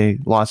they play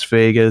Las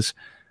Vegas.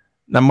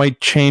 That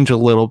might change a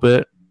little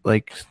bit,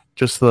 like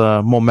just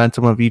the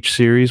momentum of each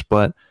series,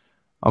 but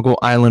I'll go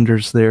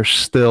Islanders there,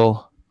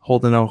 still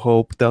holding out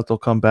hope that they'll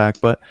come back.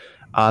 But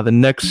the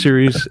next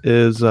series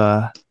is,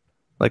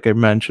 like I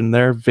mentioned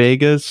there,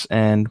 Vegas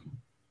and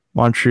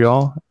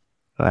Montreal.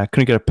 I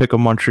couldn't get a pick of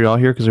Montreal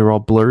here because they were all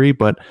blurry,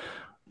 but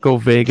go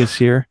Vegas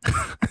here.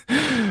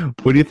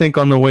 What do you think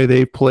on the way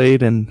they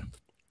played? And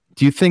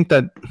do you think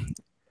that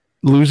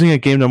losing a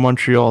game to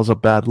Montreal is a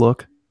bad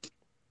look?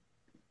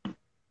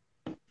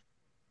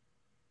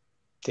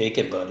 Take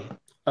it, buddy.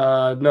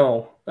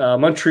 No.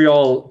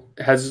 Montreal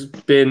has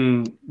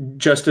been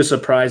just as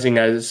surprising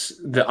as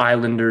the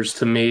Islanders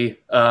to me.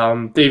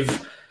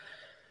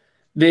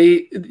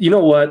 You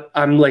know what?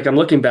 I'm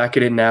looking back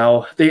at it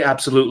now. They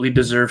absolutely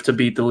deserve to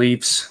beat the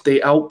Leafs.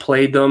 They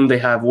outplayed them. They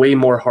have way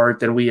more heart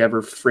than we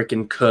ever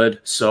freaking could.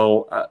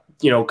 So,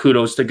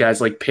 kudos to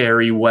guys like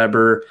Perry,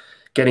 Weber,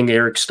 getting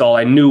Eric Stahl.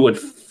 I knew would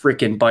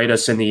freaking bite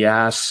us in the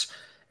ass.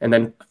 And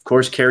then, of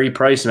course, Carey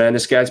Price, man.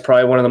 This guy's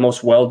probably one of the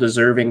most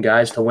well-deserving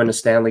guys to win a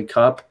Stanley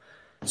Cup.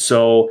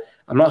 So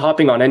I'm not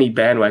hopping on any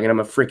bandwagon. I'm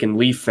a freaking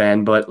Leaf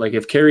fan. But, like,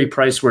 if Carey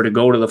Price were to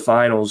go to the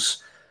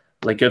finals,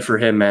 like, good for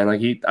him, man.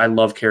 Like, I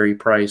love Carey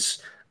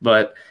Price.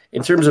 But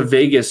in terms of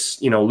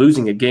Vegas,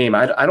 losing a game,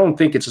 I don't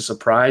think it's a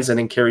surprise. I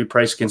think Carey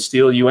Price can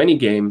steal you any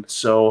game.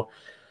 So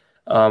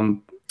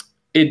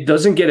It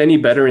doesn't get any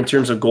better in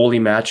terms of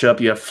goalie matchup.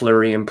 You have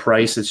Fleury and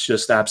Price. It's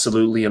just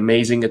absolutely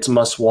amazing. It's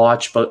must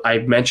watch. But I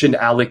mentioned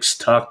Alex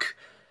Tuck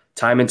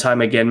time and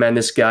time again. Man,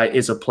 this guy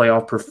is a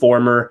playoff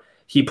performer.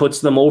 He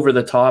puts them over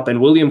the top. And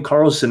William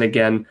Karlsson,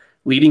 again,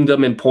 leading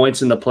them in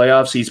points in the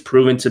playoffs. He's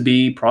proven to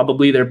be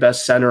probably their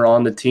best center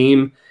on the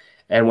team.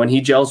 And when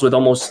he gels with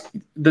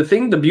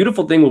the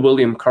beautiful thing with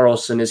William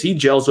Karlsson is he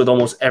gels with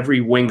almost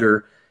every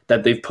winger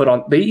that they've put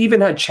on. They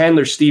even had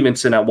Chandler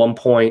Stevenson at one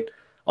point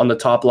on the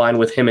top line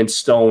with him and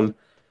Stone.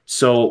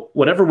 So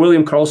whatever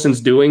William Karlsson's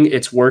doing,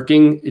 it's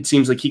working. It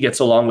seems like he gets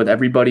along with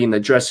everybody in the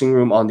dressing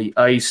room, on the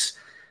ice.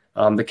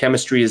 The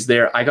chemistry is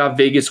there. I got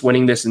Vegas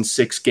winning this in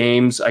 6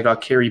 games. I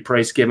got Carey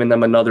Price giving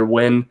them another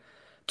win.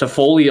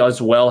 Toffoli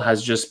as well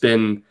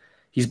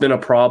he's been a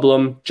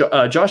problem.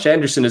 Josh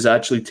Anderson has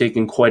actually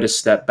taken quite a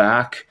step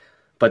back,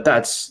 but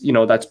that's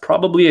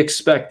probably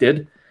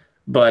expected.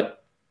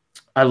 But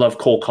I love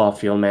Cole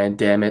Caulfield, man.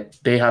 Damn it.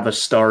 They have a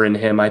star in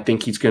him. I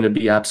think he's going to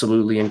be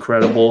absolutely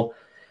incredible.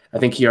 I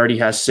think he already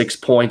has 6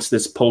 points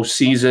this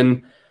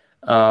postseason.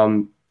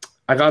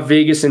 I got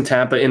Vegas and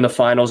Tampa in the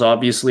finals,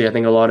 obviously. I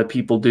think a lot of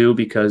people do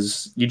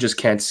because you just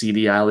can't see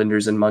the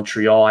Islanders in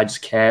Montreal. I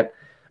just can't.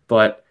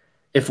 But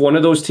if one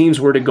of those teams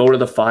were to go to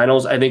the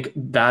finals, I think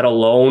that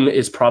alone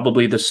is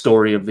probably the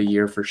story of the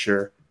year for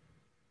sure.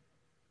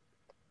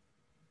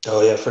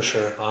 Oh, yeah, for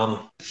sure.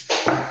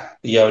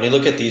 Yeah, when you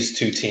look at these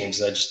two teams,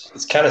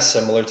 it's kind of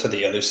similar to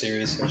the other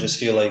series. I just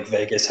feel like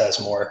Vegas has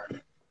more.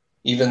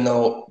 Even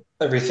though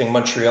everything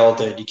Montreal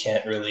did, you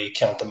can't really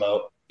count them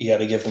out. You got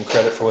to give them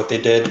credit for what they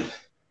did.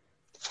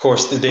 Of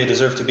course, they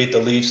deserve to beat the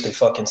Leafs. They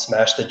fucking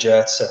smashed the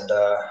Jets. And,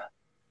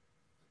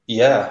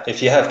 yeah,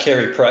 if you have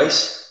Carey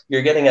Price,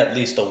 you're getting at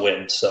least a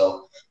win.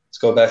 So let's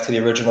go back to the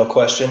original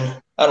question.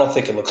 I don't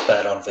think it looks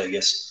bad on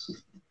Vegas.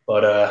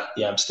 But,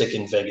 yeah, I'm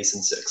sticking Vegas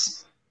in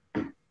 6.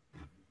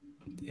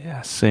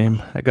 Yeah,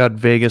 same. I got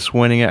Vegas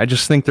winning it. I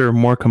just think they're a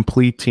more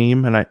complete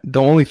team. And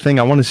the only thing,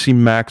 I want to see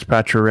Max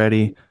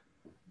Pacioretty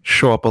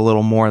show up a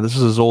little more. This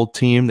is his old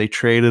team. They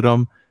traded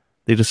him.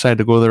 They decided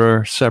to go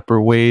their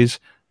separate ways.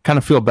 Kind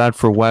of feel bad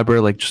for Weber.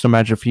 Like, just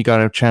imagine if he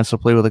got a chance to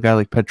play with a guy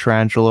like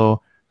Pietrangelo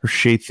or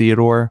Shea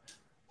Theodore.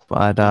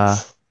 But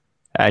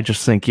I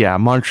just think, yeah,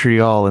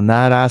 Montreal in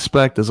that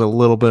aspect is a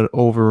little bit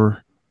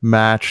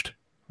overmatched.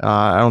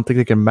 I don't think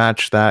they can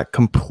match that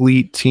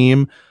complete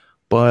team.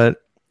 But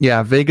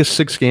yeah, Vegas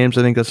 6 games.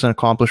 I think that's an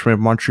accomplishment.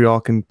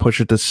 Montreal can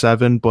push it to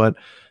 7, but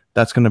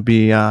that's going to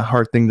be a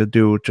hard thing to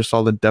do, just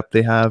all the depth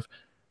they have.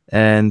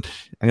 And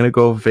I'm going to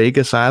go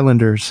Vegas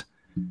Islanders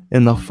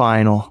in the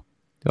final.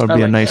 That would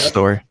be a nice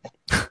story.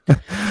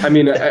 I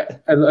mean,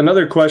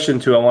 another question,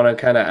 too, I want to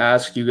kind of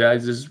ask you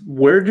guys is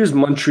where does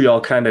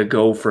Montreal kind of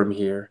go from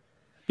here?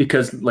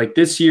 Because, like,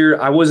 this year,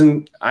 I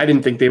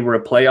didn't think they were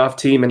a playoff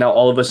team, and now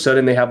all of a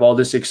sudden they have all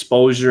this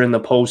exposure in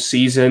the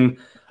postseason.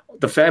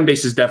 The fan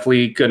base is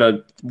definitely going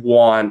to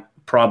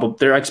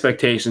their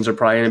expectations are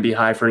probably going to be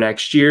high for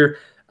next year.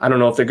 I don't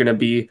know if they're going to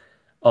be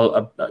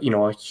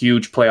a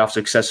huge playoff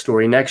success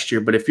story next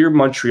year, but if you're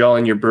Montreal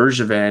and you're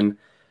Bergevin,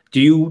 do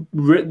you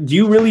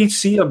really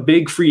see a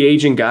big free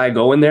agent guy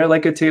go in there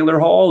like a Taylor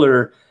Hall,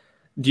 or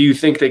do you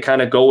think they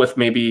kind of go with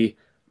maybe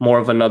more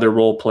of another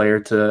role player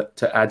to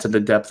add to the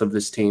depth of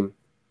this team?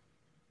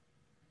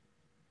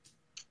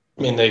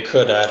 I mean, they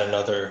could add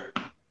another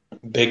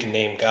big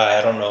name guy.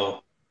 I don't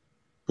know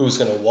who's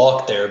going to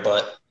walk there,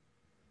 but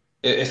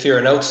if you're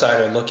an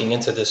outsider looking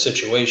into this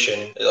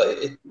situation,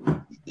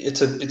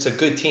 it's a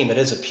good team. It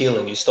is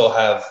appealing. You still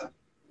have,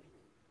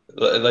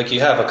 you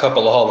have a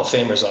couple of Hall of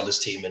Famers on this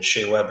team, and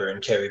Shea Weber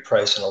and Carey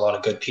Price, and a lot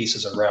of good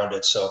pieces around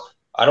it. So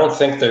I don't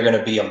think they're going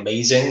to be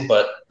amazing,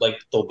 but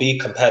they'll be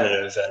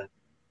competitive. And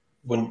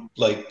when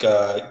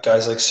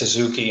guys like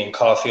Suzuki and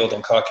Caulfield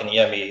and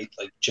Kotkaniemi,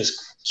 just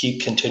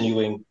keep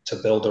continuing to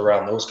build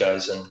around those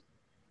guys. And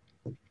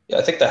yeah,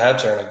 I think the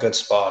Habs are in a good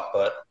spot,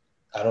 but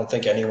I don't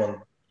think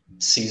anyone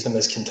sees them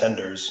as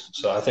contenders.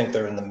 So I think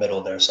they're in the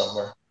middle there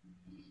somewhere.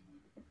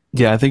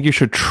 Yeah, I think you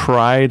should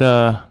try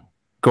to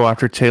go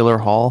after Taylor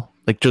Hall.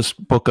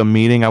 Just book a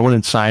meeting. I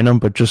wouldn't sign him,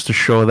 but just to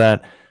show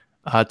that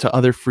to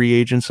other free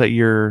agents that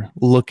you're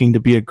looking to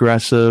be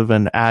aggressive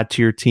and add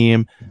to your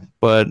team.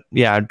 But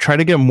yeah, try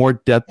to get more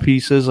depth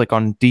pieces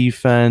on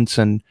defense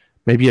and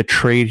maybe a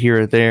trade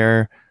here or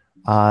there,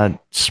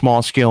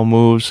 small scale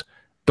moves.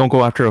 Don't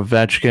go after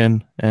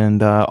Ovechkin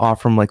and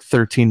offer him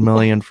 $13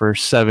 million for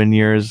 7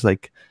 years. I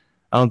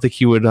don't think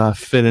he would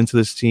fit into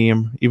this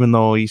team, even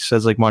though he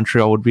says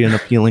Montreal would be an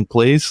appealing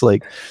place.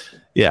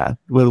 Yeah,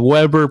 with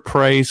Weber,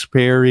 Price,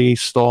 Perry,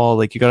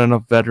 Stahl, you got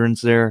enough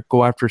veterans there.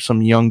 Go after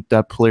some young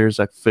depth players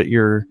that fit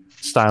your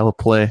style of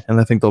play, and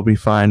I think they'll be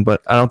fine.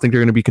 But I don't think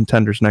they're going to be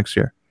contenders next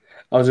year.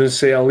 I was going to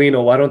say,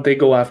 Alino, why don't they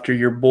go after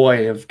your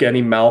boy,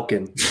 Evgeny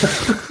Malkin?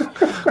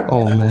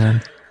 Oh,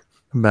 man.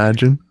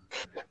 Imagine.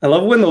 I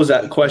love when those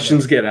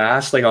questions get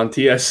asked, on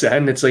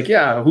TSN. It's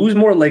yeah, who's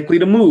more likely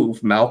to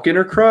move, Malkin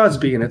or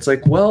Crosby? And it's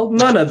well,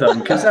 none of them,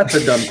 because that's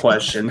a dumb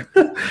question.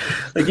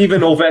 Even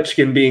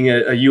Ovechkin being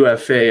a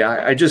UFA,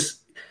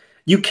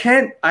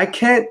 I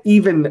can't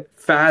even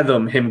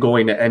fathom him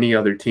going to any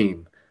other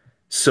team.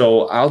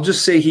 So I'll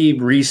just say he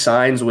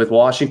re-signs with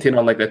Washington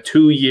on like a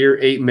 2-year,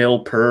 $8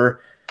 million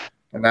per,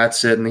 and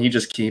that's it. And he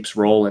just keeps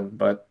rolling.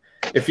 But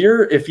if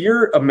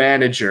you're a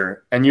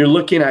manager and you're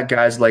looking at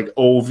guys like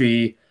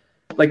Ovi,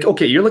 like,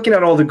 okay, you're looking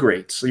at all the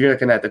greats. So you're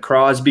looking at the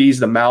Crosbys,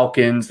 the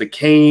Malkins, the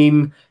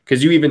Kane,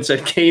 because you even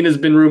said Kane has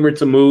been rumored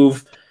to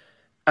move.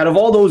 Out of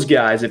all those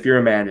guys, if you're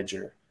a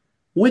manager,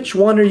 which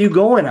one are you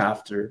going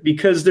after?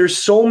 Because there's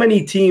so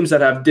many teams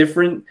that have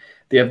different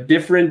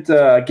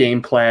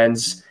game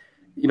plans,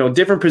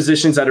 different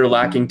positions that are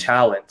lacking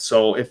talent.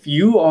 So if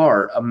you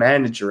are a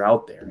manager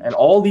out there and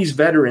all these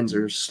veterans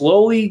are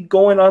slowly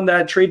going on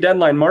that trade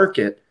deadline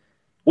market,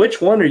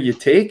 which one are you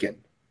taking?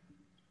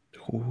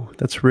 Ooh,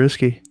 that's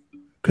risky.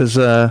 Because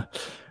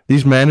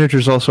these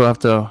managers also have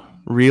to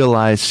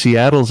realize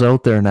Seattle's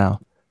out there now,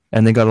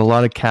 and they got a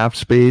lot of cap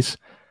space.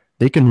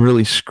 They can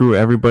really screw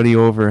everybody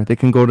over. They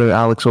can go to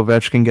Alex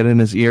Ovechkin, get in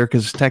his ear,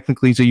 because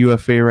technically he's a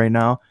UFA right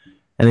now,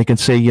 and they can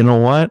say, you know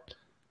what?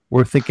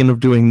 We're thinking of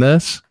doing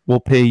this. We'll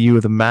pay you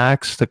the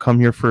max to come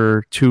here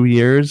for 2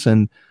 years,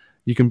 and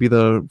you can be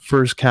the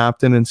first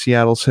captain in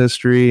Seattle's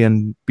history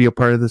and be a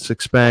part of this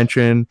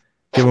expansion.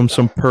 Give him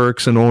some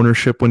perks and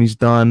ownership when he's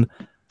done.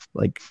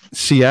 Like,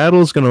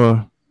 Seattle's going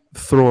to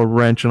throw a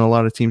wrench in a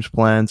lot of teams'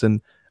 plans, and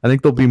I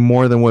think they'll be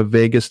more than what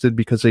Vegas did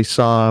because they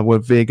saw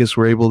what Vegas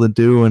were able to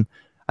do, and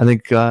I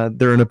think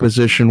they're in a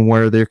position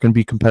where they can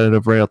be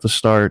competitive right at the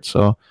start.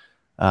 So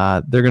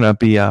they're going to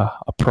be a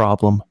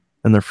problem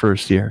in their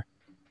first year.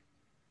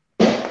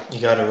 You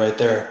got it right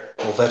there.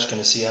 Ovechkin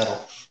to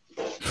Seattle.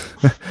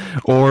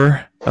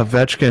 Or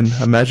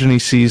Ovechkin, imagine he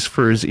sees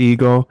for his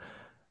ego.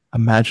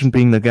 Imagine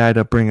being the guy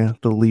to bring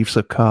the Leafs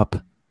a cup.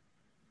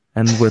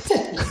 And with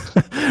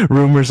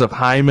rumors of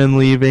Hyman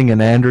leaving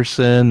and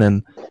Anderson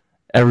and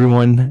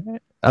everyone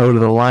out of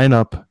the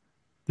lineup,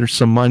 there's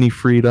some money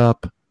freed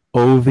up.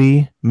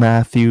 Ovi,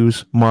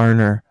 Matthews,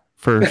 Marner,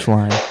 first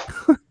line.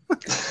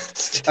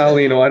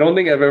 Alino, I don't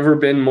think I've ever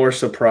been more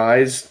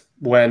surprised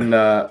when,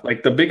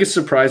 the biggest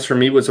surprise for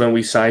me was when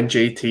we signed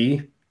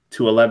JT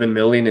to $11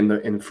 million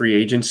in free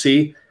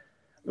agency.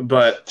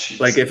 But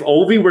like, if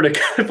Ovi were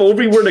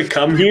to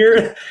come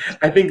here,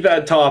 I think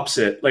that tops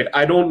it. Like,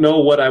 I don't know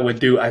what I would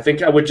do. I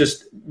think I would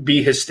just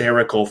be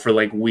hysterical for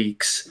like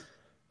weeks.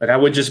 Like, I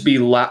would just be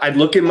I'd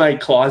look in my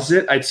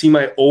closet, I'd see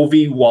my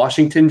Ovi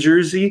Washington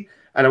jersey,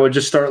 and I would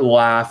just start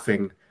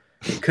laughing.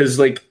 Because,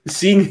 like,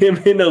 seeing him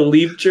in a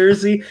Leaf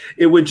jersey,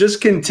 it would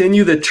just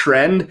continue the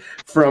trend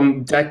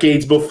from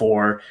decades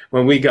before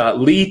when we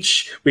got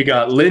Leach, we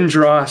got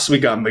Lindros, we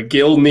got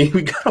McGillney,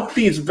 we got all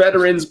these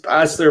veterans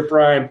past their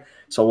prime.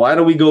 So why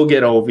don't we go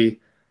get Ovi?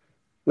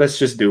 Let's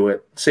just do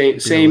it.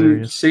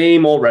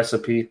 Same old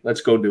recipe.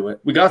 Let's go do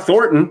it. We got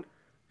Thornton.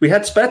 We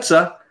had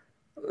Spezza.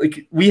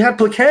 Like, we had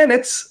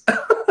Plekanec.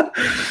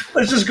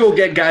 Let's just go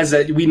get guys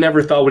that we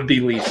never thought would be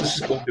Leafs. Let's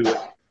just go do it.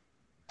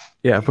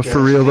 Yeah, but for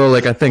real though,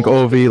 like, I think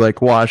Ovi,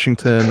 like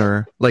Washington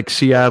or like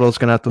Seattle's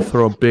gonna have to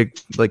throw a big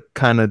like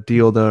kind of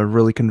deal to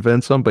really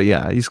convince him. But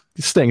yeah, he's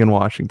staying in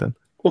Washington.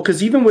 Well,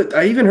 because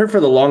I even heard for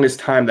the longest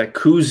time that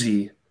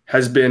Kuzi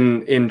has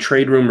been in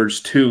trade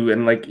rumors too,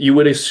 and like, you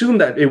would assume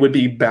that it would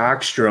be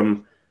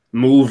Backstrom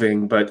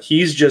moving, but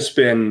he's just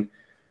been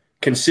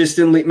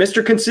consistently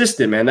Mr.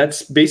 Consistent, man.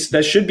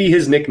 That should be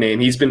his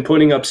nickname. He's been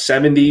putting up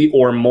 70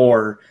 or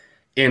more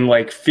in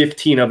like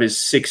 15 of his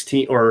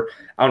 16, or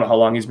I don't know how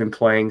long he's been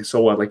playing.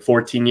 So what, like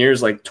 14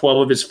 years? Like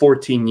 12 of his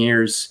 14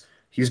 years,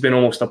 he's been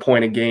almost a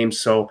point a game.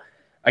 So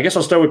I guess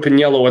I'll start with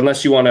Piniello,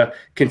 unless you want to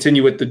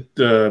continue with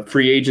the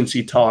free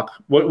agency talk.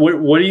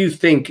 What do you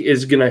think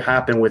is going to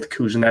happen with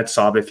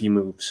Kuznetsov if he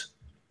moves?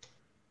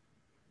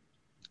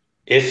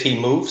 If he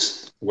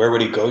moves, where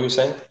would he go, you're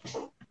saying?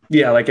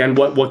 Yeah, like, and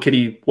what could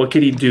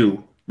he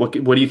do? What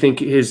do you think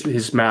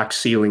his max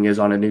ceiling is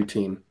on a new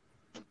team?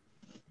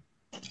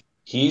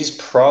 He's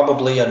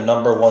probably a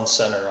number one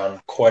center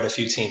on quite a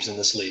few teams in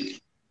this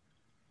league.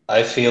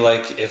 I feel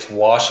like if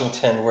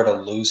Washington were to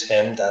lose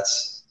him,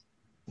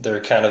 they're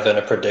kind of in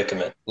a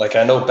predicament. Like,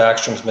 I know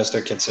Backstrom's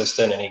Mr.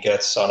 Consistent and he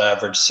gets on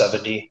average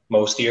 70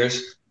 most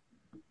years,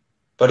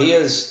 but he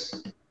is,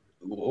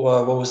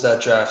 what was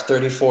that draft?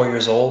 34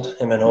 years old.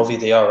 Him and Ovi,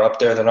 they are up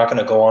there. They're not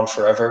going to go on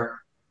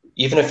forever.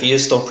 Even if he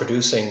is still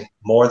producing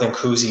more than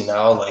Kuzi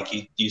now, like,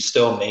 you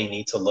still may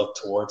need to look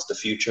towards the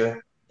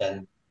future.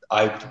 And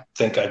I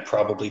think I'd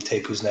probably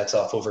take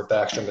Kuznetsov over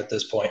Backstrom at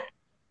this point.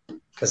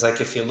 Because,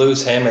 like, if you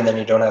lose him and then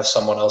you don't have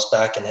someone else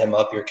backing him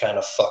up, you're kind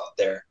of fucked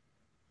there.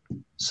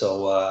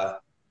 So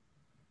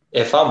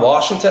if I'm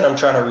Washington, I'm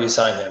trying to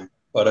re-sign him.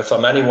 But if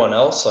I'm anyone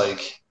else,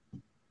 like,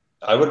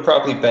 I would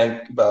probably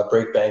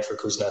break bank for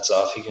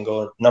Kuznetsov. He can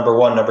go number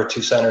one, number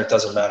two center. It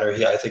doesn't matter.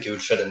 I think he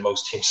would fit in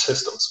most team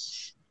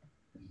systems.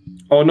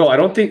 Oh no, I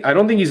don't think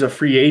he's a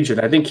free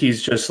agent. I think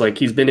he's just like,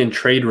 he's been in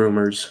trade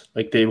rumors.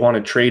 Like, they want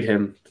to trade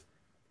him.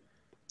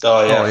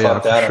 Oh yeah,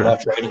 fuck that. Sure. I'm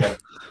not trading him.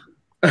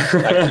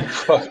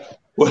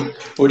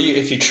 What do you,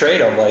 if you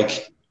trade him,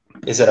 like,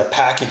 is it a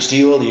package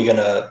deal? Are you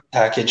gonna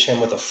package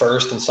him with a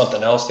first and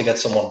something else to get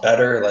someone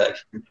better? Like,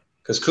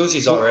 Because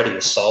Kuzi's already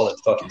a solid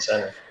fucking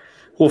center.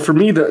 Well, for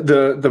me,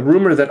 the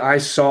rumor that I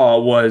saw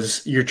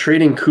was you're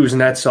trading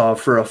Kuznetsov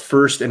for a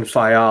first and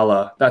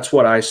Fiala. That's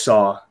what I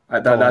saw.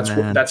 That's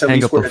at Hang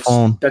least up where the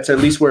phone. that's at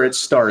least where it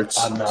starts.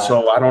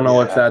 So I don't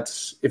know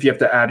if you have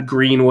to add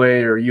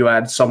Greenway or you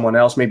add someone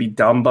else, maybe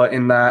Dumba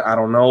in that. I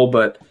don't know,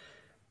 but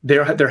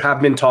there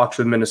have been talks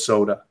with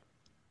Minnesota.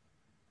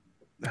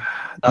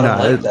 I don't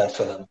like that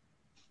for them.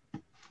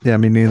 Yeah,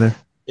 me neither.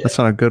 Yeah. That's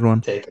not a good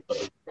one. Take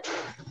it.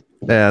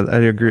 Yeah, I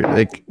agree.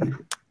 Like,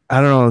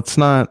 I don't know. It's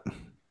not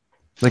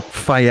like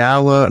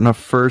Fiala and a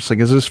first. Like,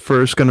 is this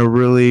first going to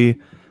really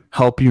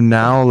help you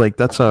now? Like,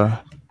 that's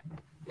not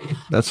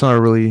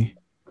really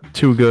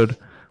too good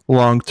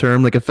long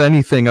term. Like, if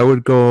anything, I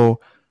would go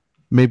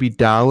maybe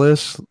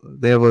Dallas.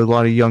 They have a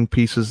lot of young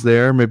pieces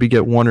there. Maybe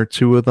get one or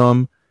two of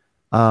them.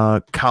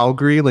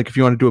 Calgary, like if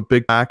you want to do a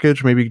big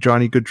package, maybe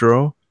Johnny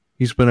Gaudreau.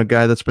 He's been a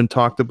guy that's been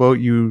talked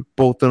about. You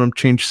both of them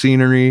change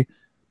scenery.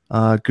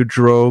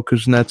 Gaudreau,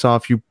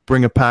 Kuznetsov, you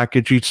bring a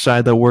package each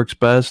side that works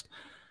best.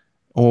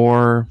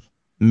 Or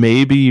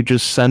maybe you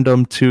just send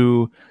them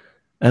to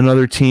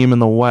another team in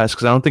the West,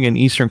 because I don't think an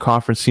Eastern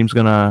Conference team's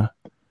going to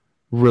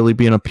really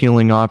be an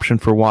appealing option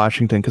for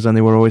Washington, because then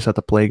they would always have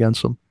to play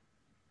against them.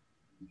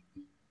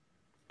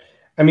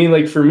 I mean,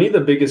 like for me,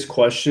 the biggest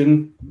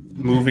question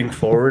moving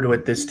forward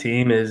with this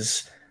team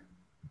is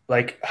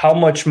like how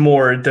much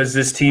more does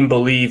this team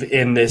believe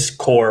in this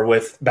core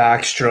with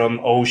Backstrom,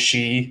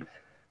 Oshie?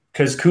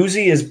 Because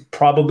Kuzi is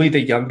probably the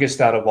youngest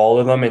out of all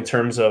of them in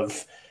terms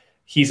of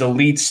he's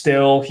elite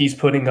still. He's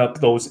putting up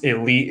those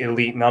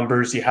elite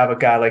numbers. You have a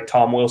guy like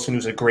Tom Wilson,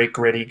 who's a great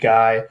gritty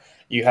guy.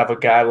 You have a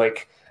guy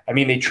like, I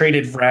mean, they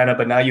traded Vrana,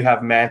 but now you have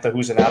Mantha,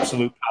 who's an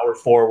absolute power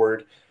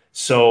forward.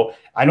 So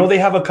I know they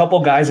have a couple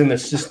guys in the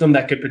system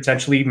that could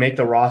potentially make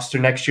the roster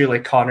next year,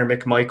 like Connor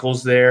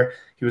McMichael's there.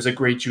 He was a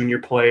great junior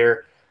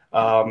player.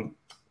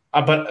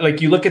 But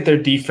like you look at their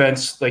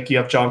defense, like you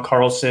have John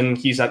Carlson.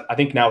 I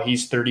think now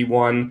he's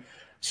 31.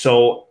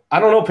 So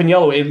I don't know,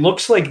 Paniello. It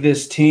looks like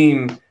this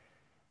team.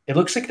 It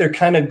looks like they're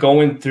kind of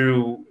going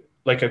through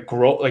like they're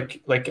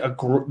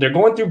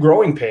going through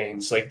growing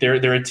pains. Like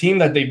they're a team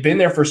that they've been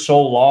there for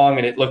so long,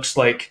 and it looks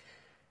like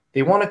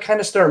they want to kind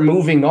of start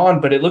moving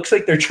on. But it looks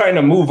like they're trying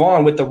to move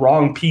on with the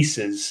wrong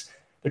pieces.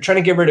 They're trying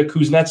to get rid of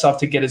Kuznetsov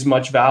to get as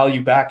much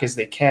value back as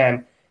they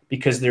can,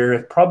 because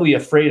they're probably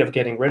afraid of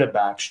getting rid of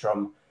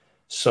Backstrom.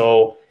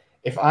 So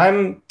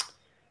again,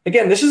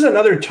 this is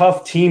another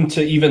tough team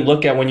to even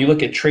look at when you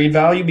look at trade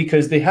value,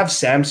 because they have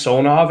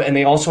Samsonov and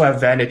they also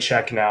have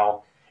Vanacek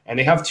now, and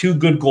they have two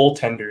good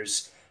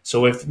goaltenders.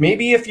 So if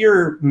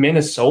you're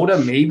Minnesota,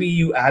 maybe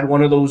you add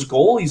one of those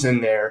goalies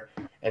in there,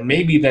 and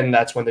maybe then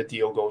that's when the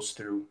deal goes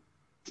through.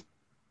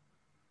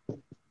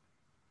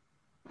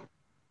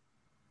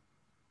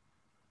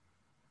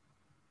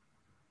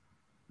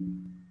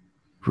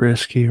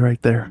 Risky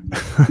right there.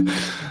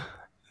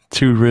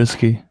 Too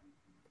risky.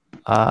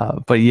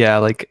 But yeah,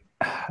 like,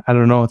 I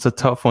don't know. It's a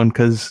tough one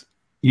because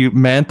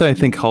Mantha, I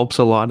think, helps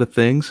a lot of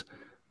things,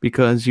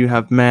 because you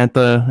have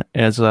Mantha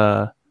as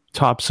a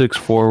top six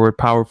forward,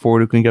 power forward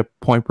who can get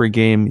point per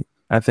game,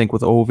 I think,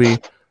 with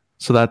Ovi.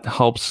 So that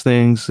helps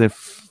things.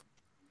 If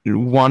you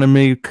want to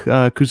make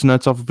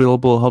Kuznetsov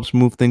available, it helps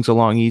move things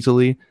along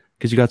easily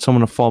because you got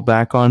someone to fall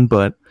back on.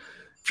 But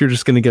if you're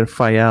just going to get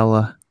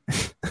Fiala,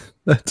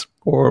 that's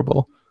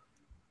horrible.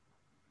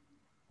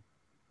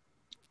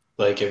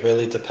 Like, it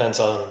really depends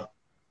on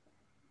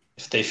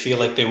if they feel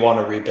like they want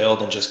to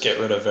rebuild and just get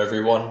rid of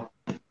everyone.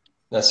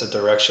 That's the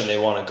direction they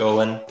want to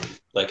go in,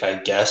 like, I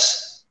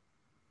guess,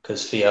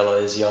 because Fiala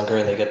is younger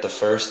and they get the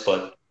first.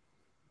 But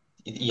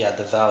yeah,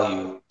 the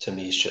value to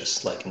me is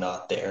just like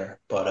not there.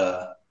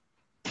 But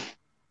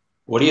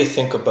what do you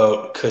think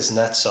about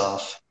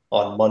Kuznetsov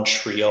on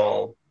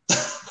Montreal?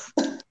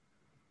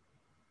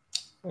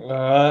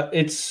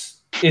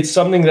 It's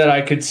something that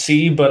I could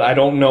see, but I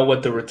don't know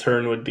what the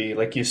return would be.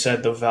 Like you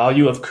said, the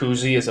value of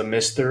Kuzi is a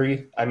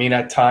mystery. I mean,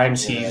 at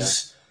times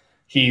he's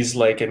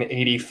like an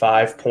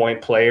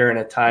 85-point player, and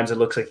at times it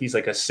looks like he's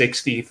like a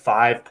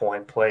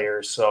 65-point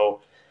player.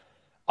 So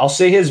I'll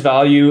say his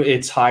value,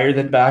 it's higher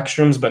than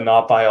Backstrom's, but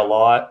not by a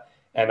lot.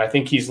 And I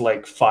think he's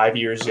like 5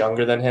 years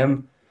younger than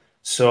him.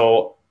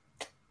 So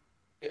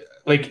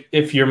like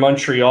if you're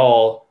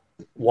Montreal,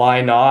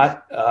 why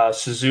not?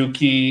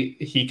 Suzuki,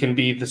 he can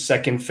be the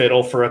second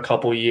fiddle for a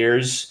couple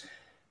years.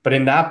 But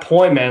in that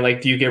point, man,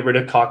 like, do you get rid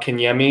of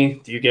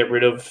Kotkaniemi? Do you get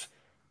rid of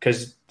 –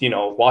 because, you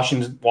know,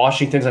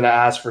 Washington's going to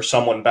ask for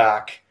someone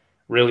back.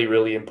 Really,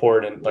 really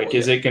important. Like,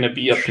 is it going to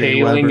be a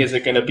Paling? Is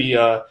it going to be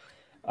a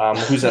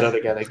who's that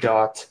other guy they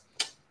got?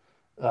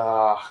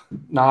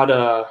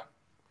 Not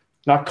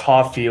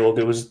Caulfield.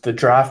 It was the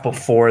draft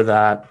before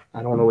that.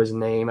 I don't know his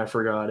name. I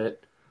forgot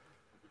it.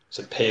 Is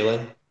it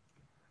Paling?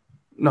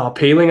 No,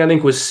 Paling, I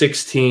think, was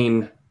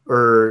 16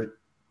 or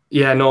 –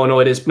 yeah, no,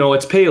 it is. No,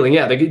 it's Paling.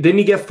 Yeah, didn't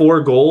he get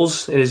 4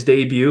 goals in his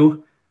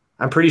debut?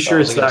 I'm pretty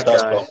sure it's that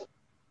guy.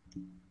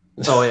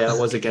 Oh, yeah, it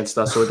was against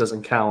us, so it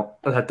doesn't count.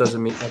 That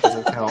doesn't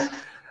count.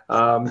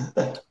 I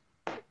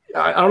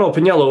don't know,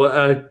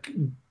 Paniello,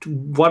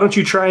 why don't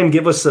you try and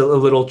give us a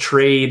little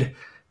trade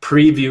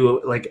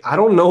preview? Like, I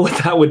don't know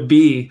what that would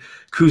be.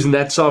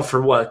 Kuznetsov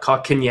for what?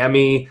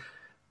 Kotkaniemi,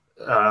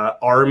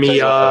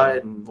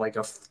 Armia, and like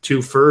a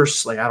 2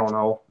 firsts. Like, I don't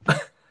know.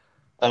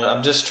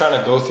 I'm just trying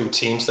to go through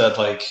teams that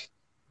like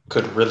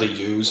could really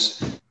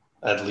use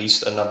at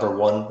least a number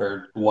 1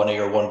 or 1A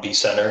or 1B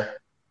center.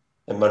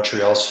 And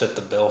Montreal's fit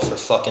the bill for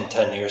fucking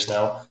 10 years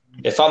now.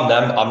 If I'm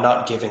them, I'm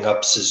not giving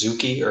up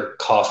Suzuki or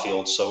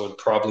Caulfield, so it would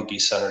probably be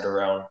centered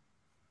around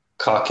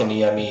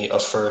Kotkaniemi, a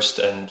first,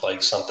 and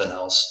like something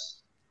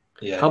else.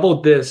 Yeah. How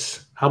about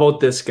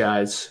this?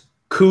 Guys?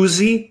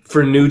 Kuzi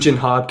for Nugent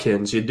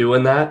Hopkins. You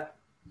doing that?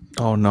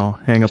 Oh no!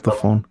 Hang up the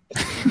phone.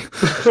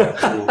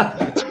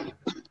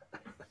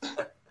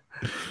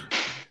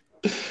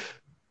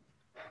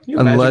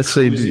 Unless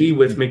they do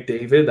with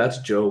McDavid, that's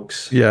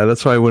jokes. Yeah,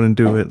 that's why I wouldn't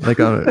do it. Like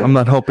I'm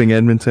not helping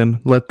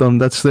Edmonton. Let them.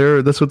 That's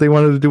what they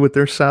wanted to do with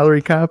their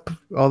salary cap.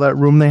 All that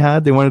room they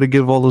had, they wanted to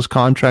give all those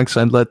contracts.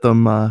 I'd let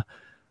them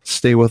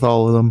stay with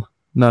all of them,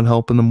 not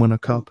helping them win a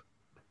cup.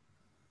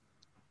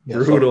 Yeah,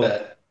 brutal.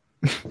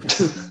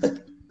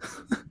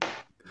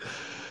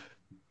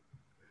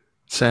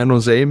 San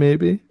Jose,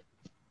 maybe?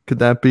 Could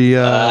that be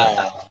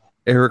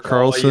Erik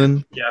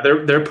Karlsson? Yeah,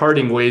 they're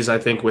parting ways, I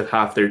think, with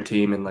half their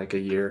team in like a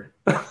year.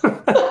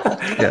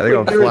 Yeah, they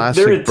got Vlasic,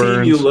 they're a Burns.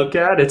 team you look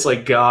at, it's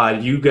like,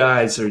 God, you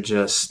guys are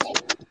just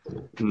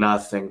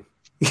nothing.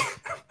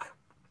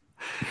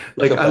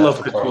 Like, I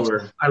love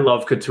Couture. I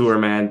love Couture,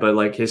 man, but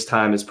like his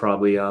time is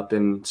probably up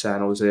in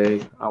San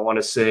Jose. I want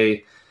to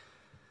say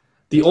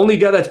the only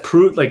guy that's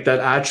proved like that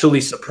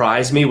actually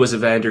surprised me was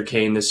Evander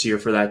Kane this year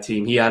for that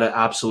team. He had an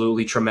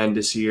absolutely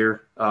tremendous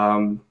year.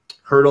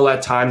 Hertl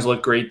at times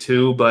looked great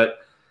too, but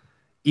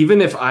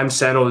even if I'm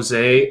San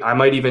Jose, I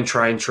might even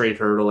try and trade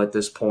Hertl at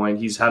this point.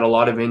 He's had a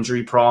lot of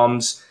injury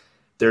problems.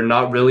 They're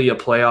not really a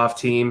playoff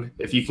team.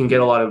 If you can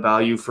get a lot of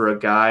value for a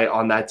guy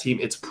on that team,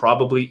 it's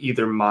probably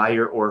either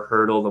Meyer or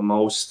Hertl the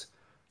most.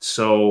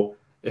 So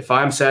if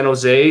I'm San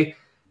Jose,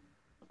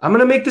 I'm going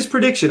to make this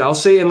prediction. I'll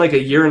say in like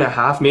a year and a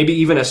half, maybe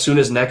even as soon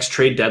as next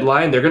trade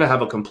deadline, they're going to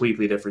have a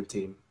completely different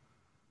team.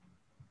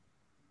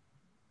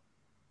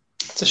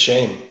 It's a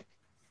shame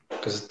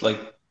because like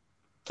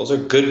those are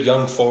good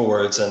young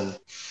forwards, and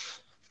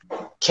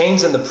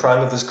Kane's in the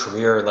prime of his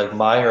career. Like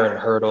Meyer and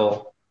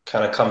Hertl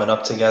kind of coming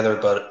up together,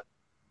 but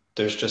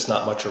there's just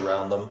not much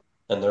around them,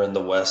 and they're in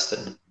the West,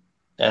 and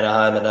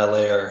Anaheim and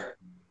LA are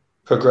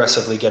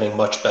progressively getting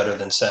much better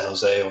than San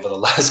Jose over the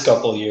last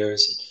couple of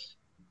years.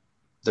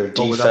 Their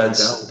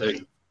defense,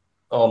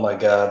 oh my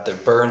God, their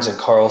Burns and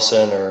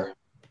Karlsson are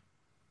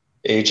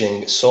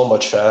aging so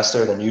much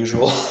faster than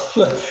usual.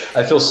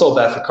 I feel so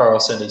bad for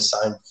Karlsson. He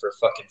signed for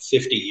fucking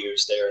 50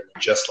 years there, and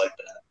just like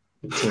that,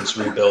 the team's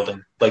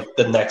rebuilding. Like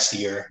the next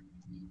year,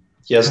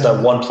 he has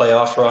that one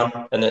playoff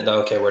run, and then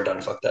okay, we're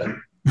done. Fuck that.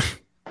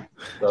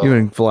 So,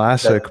 even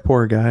Vlasic,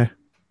 poor guy.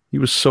 He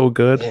was so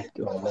good.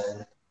 Oh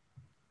man,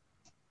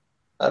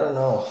 I don't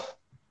know.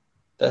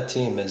 That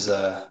team is.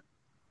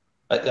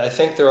 I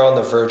think they're on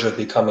the verge of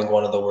becoming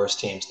one of the worst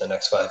teams in the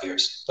next 5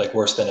 years. Like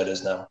worse than it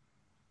is now.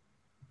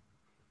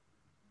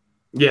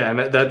 Yeah,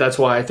 and that's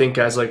why I think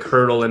guys like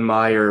Hertl and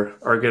Meyer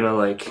are going to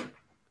like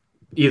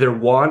either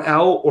want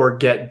out or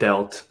get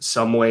dealt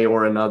some way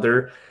or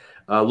another.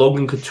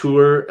 Logan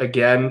Couture,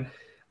 again,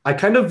 I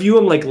kind of view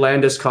him like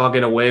Landeskog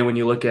in a way when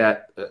you look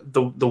at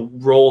the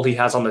role he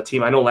has on the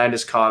team. I know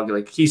Landeskog,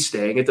 like he's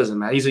staying. It doesn't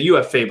matter. He's a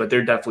UFA, but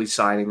they're definitely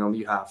signing him.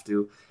 You have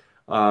to.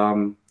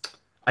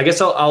 I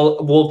guess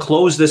we'll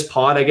close this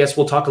pod. I guess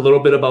we'll talk a little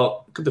bit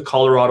about the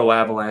Colorado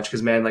Avalanche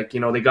because, man, like, you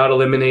know, they got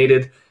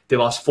eliminated. They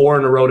lost 4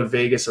 in a row to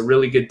Vegas, a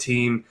really good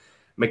team.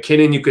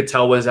 McKinnon, you could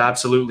tell, was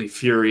absolutely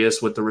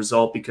furious with the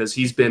result because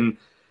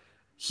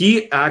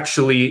he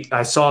actually,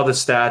 I saw the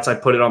stats. I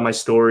put it on my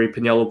story.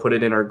 Piniello put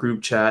it in our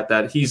group chat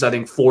that he's, I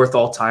think, 4th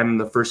all time in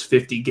the first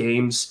 50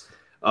 games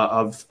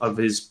of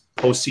his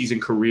postseason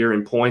career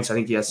in points. I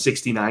think he has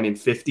 69 and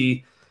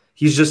 50.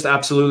 He's just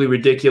absolutely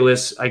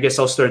ridiculous. I guess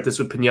I'll start this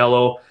with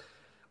Piniello.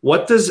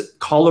 What does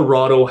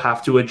Colorado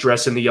have to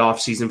address in the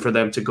offseason for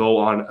them to go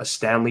on a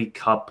Stanley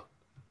Cup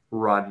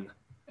run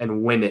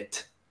and win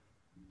it?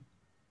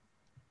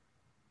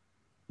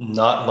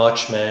 Not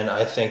much, man.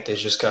 I think they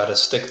just got to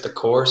stick the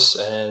course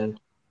and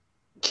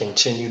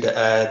continue to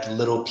add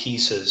little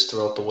pieces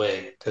throughout the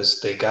way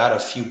because they got a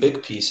few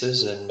big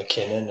pieces in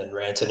McKinnon and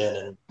Rantanen,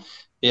 and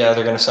yeah,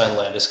 they're going to sign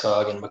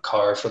Landeskog and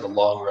Makar for the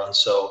long run.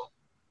 So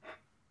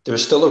they're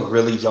still a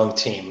really young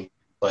team.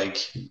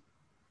 Like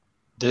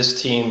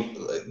this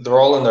team, they're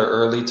all in their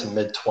early to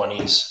mid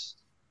 20s.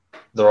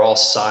 They're all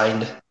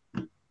signed.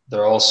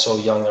 They're all so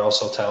young. They're all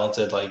so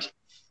talented. Like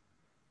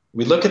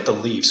we look at the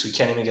Leafs, we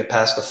can't even get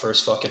past the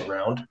first fucking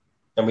round.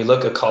 And we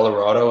look at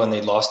Colorado and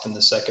they lost in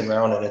the second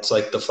round, and it's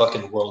like the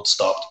fucking world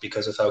stopped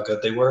because of how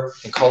good they were.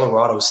 And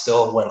Colorado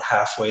still went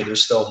halfway. They're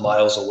still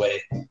miles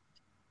away.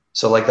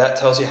 So like that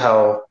tells you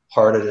how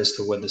hard it is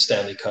to win the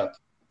Stanley Cup.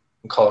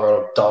 And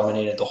Colorado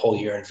dominated the whole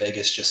year in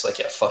Vegas, just like,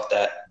 yeah, fuck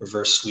that.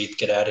 Reverse sweep,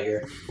 get out of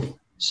here.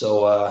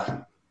 So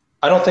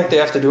I don't think they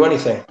have to do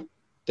anything.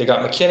 They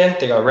got McKinnon,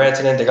 they got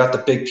Rantanen, they got the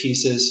big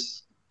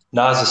pieces.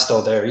 Nas is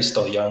still there. He's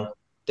still young.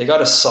 They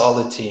got a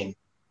solid team.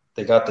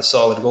 They got the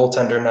solid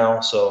goaltender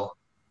now. So,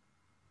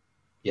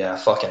 yeah,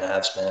 fucking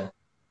Avs, man.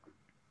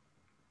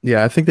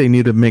 Yeah, I think they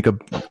need to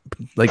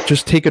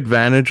just take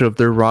advantage of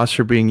their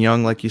roster being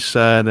young, like you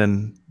said,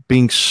 and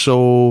being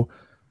so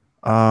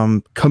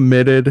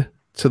committed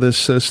to the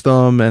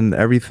system and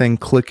everything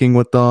clicking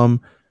with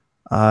them.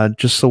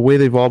 Just the way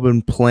they've all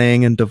been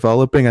playing and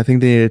developing, I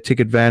think they need to take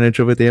advantage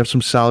of it. They have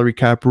some salary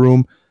cap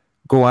room.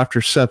 Go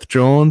after Seth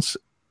Jones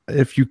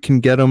if you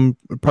can get him.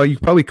 You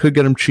probably could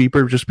get him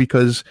cheaper just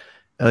because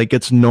it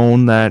gets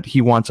known that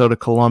he wants out of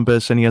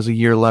Columbus and he has a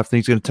year left and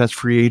he's going to test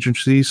free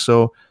agency.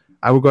 So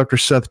I would go after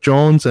Seth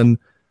Jones and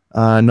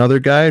another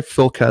guy,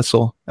 Phil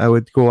Kessel. I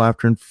would go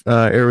after in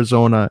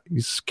Arizona.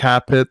 He's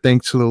cap hit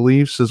thanks to the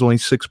Leafs. There's only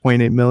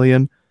 $6.8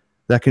 million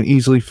that can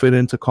easily fit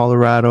into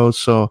Colorado.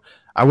 So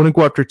I wouldn't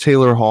go after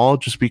Taylor Hall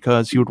just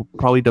because he would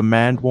probably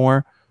demand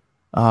more.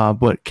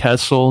 But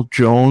Kessel,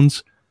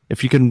 Jones,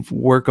 if you can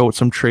work out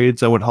some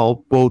trades that would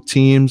help both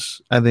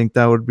teams, I think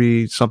that would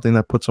be something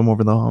that puts them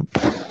over the hump.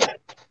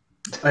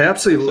 I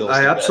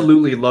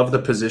absolutely love the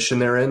position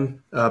they're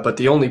in, but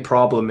the only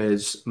problem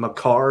is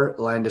Makar,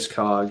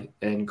 Landeskog,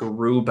 and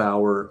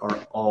Grubauer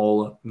are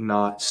all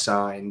not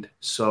signed.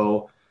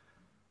 So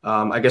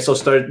I guess I'll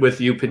start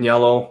with you,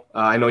 Piniello.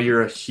 I know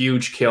you're a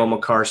huge Cale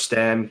Makar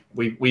stan.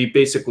 We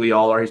basically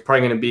all are. He's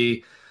probably going to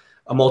be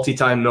a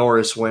multi-time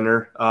Norris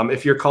winner.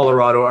 If you're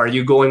Colorado, are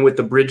you going with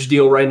the bridge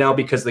deal right now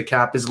because the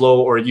cap is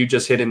low, or are you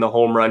just hitting the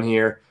home run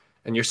here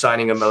and you're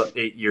signing him an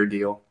 8-year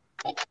deal?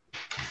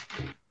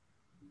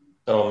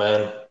 Oh,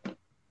 man.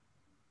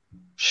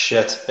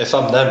 Shit. If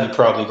I'm them, you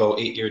probably go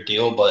 8-year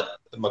deal, but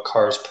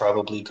Makar's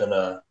probably going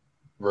to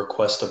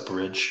request a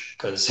bridge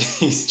because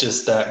he's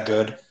just that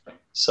good.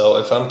 So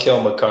if I'm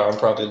Cale Makar, I'm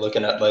probably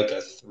looking at like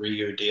a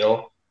 3-year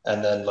deal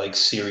and then like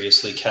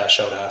seriously cash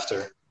out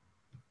after.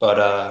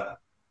 But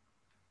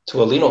to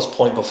Alino's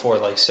point before,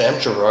 like Sam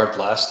Girard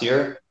last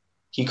year,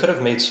 he could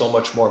have made so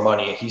much more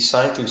money. He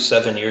signed through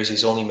 7 years.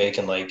 He's only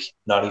making like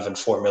not even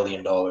 $4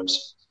 million.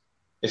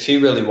 If he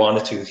really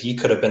wanted to, he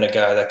could have been a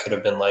guy that could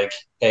have been like,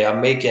 hey,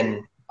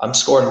 I'm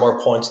scoring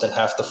more points than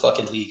half the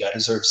fucking league. I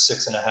deserve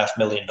 $6.5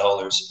 million.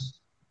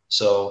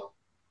 So,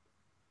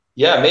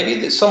 yeah,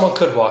 maybe someone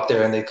could walk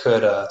there and they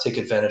could take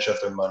advantage of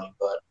their money.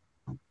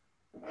 But,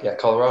 yeah,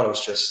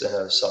 Colorado's just in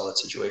a solid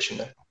situation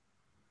there.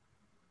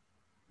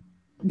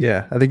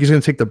 Yeah, I think he's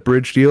going to take the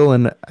bridge deal.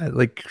 And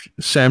like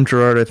Sam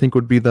Girard, I think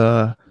would be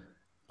the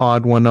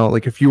odd one out.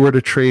 Like if you were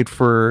to trade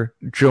for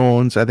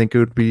Jones, I think it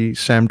would be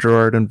Sam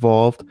Girard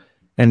involved.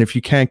 And if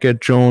you can't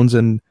get Jones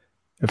and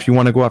if you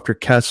want to go after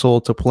Kessel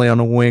to play on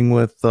a wing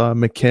with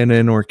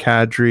McKinnon or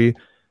Kadri,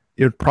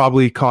 it would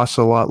probably cost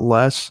a lot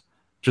less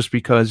just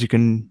because you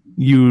can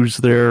use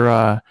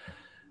their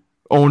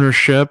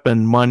ownership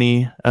and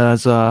money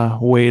as a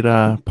way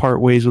to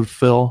part ways with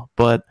Phil.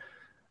 But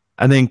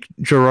I think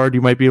Girard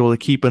you might be able to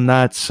keep in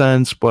that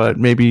sense, but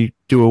maybe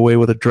do away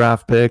with a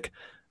draft pick.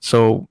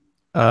 So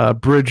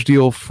bridge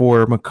deal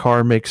for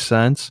Makar makes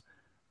sense.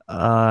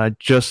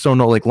 Just don't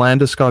know. Like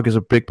Landeskog is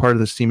a big part of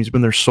this team. He's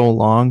been there so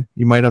long.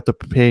 You might have to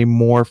pay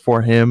more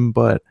for him,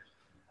 but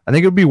I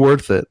think it would be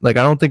worth it. Like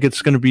I don't think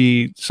it's going to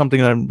be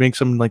something that makes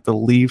them like the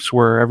Leafs,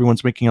 where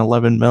everyone's making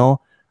 11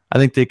 mil. I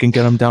think they can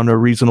get him down to a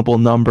reasonable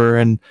number,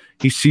 and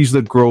he sees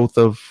the growth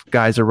of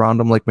guys around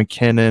him like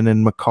McKinnon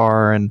and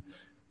Makar, and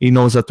he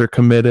knows that they're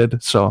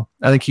committed. So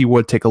I think he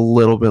would take a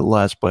little bit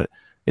less, but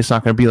it's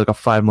not going to be like a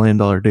 $5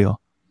 million deal.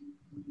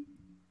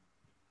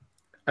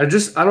 I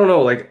don't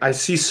know. Like I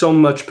see so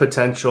much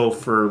potential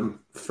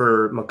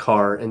for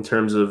Makar in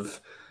terms of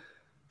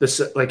this,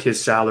 like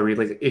his salary.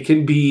 Like it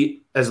can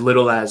be as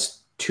little as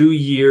 2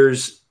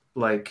 years,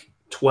 like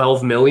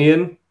 12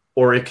 million,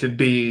 or it could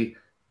be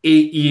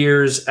 8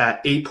 years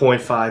at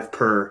 8.5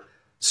 per.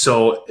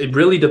 So it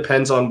really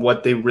depends on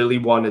what they really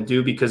want to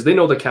do because they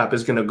know the cap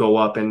is going to go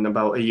up in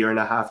about a year and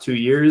a half, 2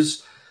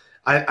 years.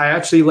 I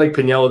actually like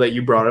Piniello that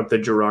you brought up the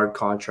Girard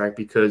contract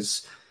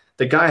because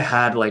the guy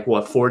had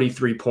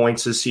 43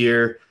 points this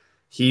year.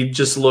 He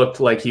just looked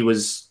like he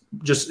was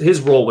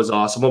his role was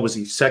awesome. What was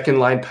he? Second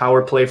line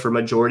power play for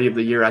majority of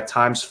the year, at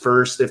times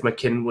first if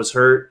McKinnon was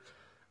hurt.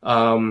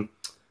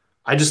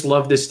 I just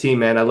love this team,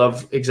 man. I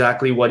love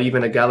exactly what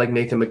even a guy like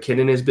Nathan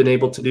McKinnon has been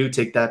able to do.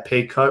 Take that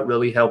pay cut,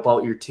 really help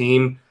out your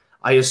team.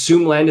 I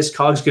assume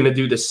Landeskog's going to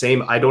do the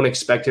same. I don't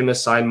expect him to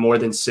sign more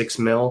than $6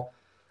 million.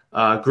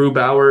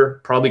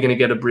 Grubauer probably going to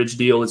get a bridge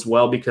deal as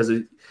well because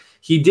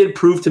he did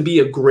prove to be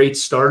a great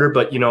starter,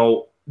 but,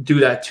 do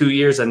that 2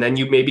 years and then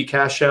you maybe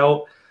cash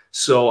out.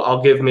 So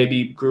I'll give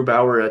maybe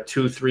Grubauer a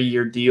 2-3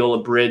 year deal,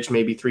 a bridge,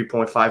 maybe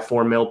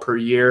 3.54 mil per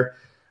year.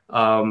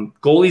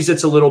 Goalies,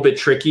 it's a little bit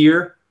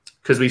trickier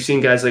because we've seen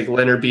guys like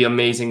Leonard be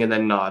amazing and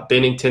then not.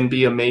 Binnington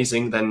be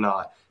amazing, then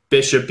not.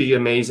 Bishop be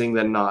amazing,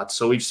 then not.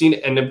 So we've seen,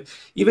 and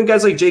even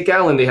guys like Jake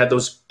Allen, they had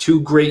those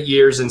 2 great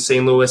years in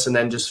St. Louis and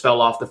then just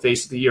fell off the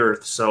face of the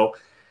earth. So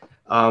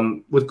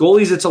with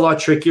goalies, it's a lot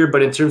trickier,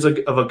 but in terms of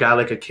a guy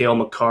like a Cale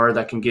Makar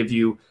that can give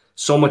you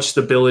so much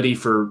stability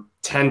for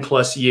 10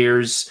 plus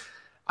years.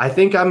 I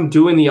think I'm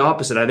doing the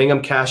opposite. I think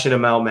I'm cashing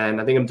him out, man.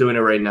 I think I'm doing it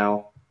right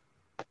now.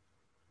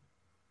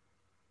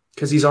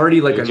 Because he's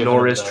already like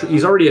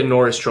he's already a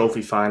Norris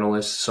Trophy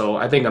finalist. So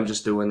I think I'm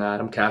just doing that.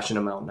 I'm cashing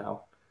him out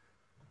now.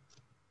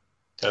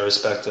 I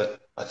respect it.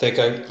 I think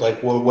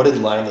what did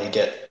Line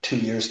get? 2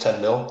 years,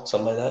 10 mil,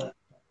 something like that.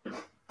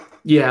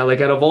 Yeah,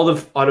 like out of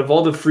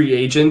all the free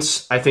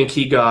agents, I think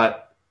he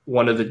got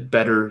one of the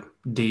better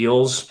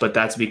deals. But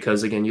that's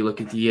because, again, you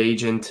look at the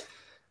agent,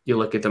 you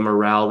look at the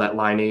morale that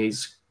Line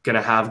is going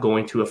to have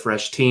going to a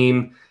fresh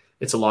team.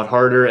 It's a lot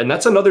harder. And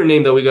that's another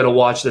name that we got to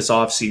watch this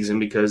offseason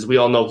because we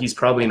all know he's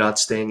probably not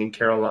staying in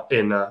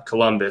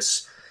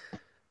Columbus.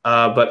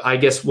 But I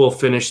guess we'll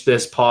finish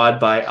this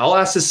pod I'll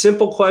ask a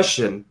simple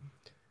question.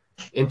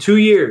 In 2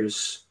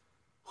 years,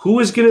 who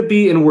is going to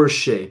be in worse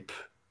shape?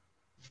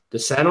 The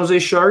San Jose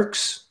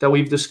Sharks that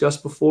we've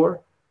discussed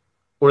before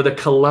or the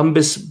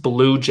Columbus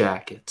Blue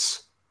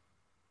Jackets?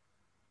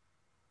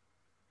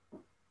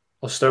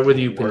 I'll start with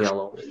you,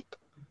 Piniello.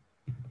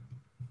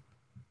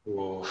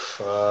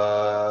 Oof,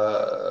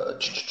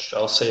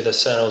 I'll say the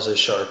San Jose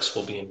Sharks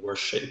will be in worse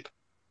shape.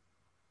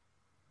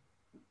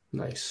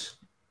 Nice.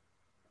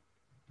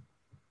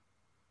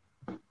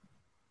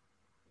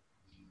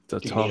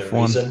 It's a tough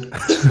one.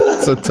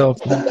 It's a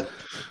tough one.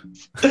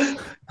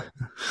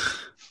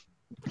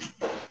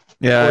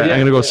 Yeah, I'm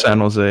going to go San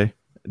Jose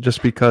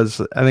just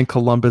because I think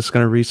Columbus is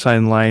going to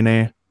re-sign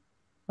Laine,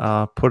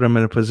 put him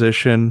in a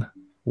position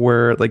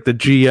where, like, the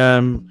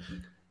GM,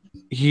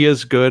 he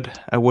is good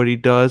at what he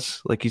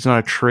does. Like, he's not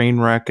a train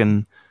wreck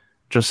and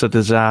just a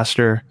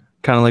disaster,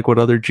 kind of like what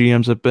other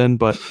GMs have been.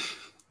 But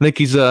I think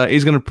he's going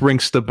to bring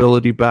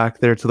stability back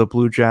there to the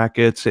Blue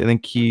Jackets. I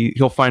think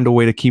he'll find a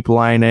way to keep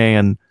Laine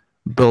and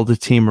build a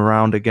team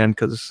around again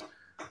because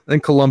I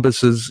think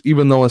Columbus is,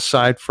 even though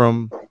aside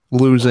from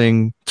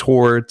losing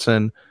Torts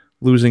and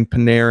losing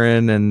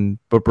Panarin and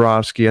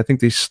Bobrovsky, I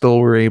think they still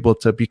were able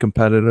to be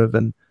competitive,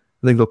 and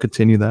I think they'll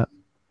continue that.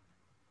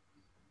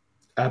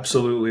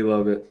 Absolutely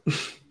love it.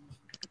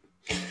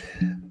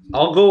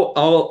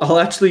 I'll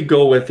actually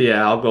go with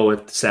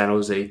San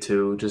Jose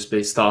too, just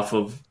based off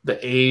of the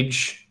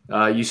age.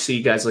 You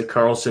see guys like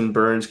Carlson,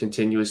 Burns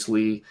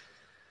continuously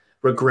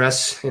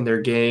regress in their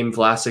game,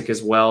 Vlasic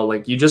as well.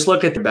 Like, you just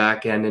look at the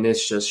back end and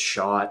it's just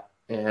shot.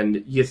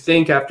 And you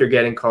think after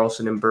getting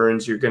Carlson and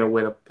Burns, you're going to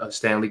win a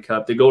Stanley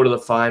Cup. They go to the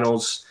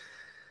finals,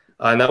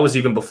 and that was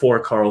even before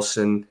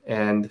Carlson,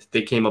 and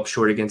they came up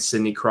short against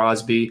Sidney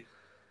Crosby.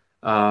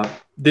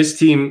 This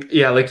team,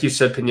 yeah, like you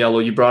said,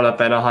 Piniello, you brought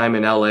up Anaheim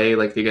and LA.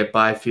 Like, they get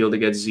Byfield, they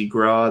get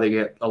Zegras, they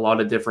get a lot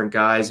of different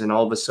guys, and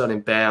all of a sudden,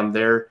 bam,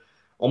 they're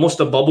almost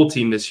a bubble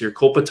team this year.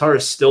 Kopitar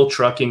is still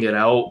trucking it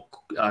out.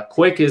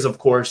 Quick is, of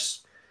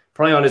course,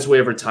 probably on his way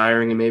of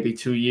retiring in maybe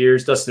 2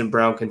 years. Dustin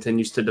Brown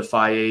continues to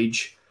defy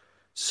age.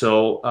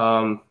 So,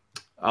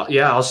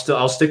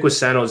 I'll stick with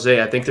San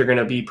Jose. I think they're going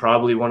to be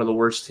probably one of the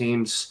worst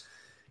teams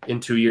in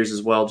 2 years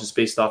as well, just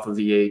based off of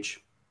the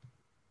age.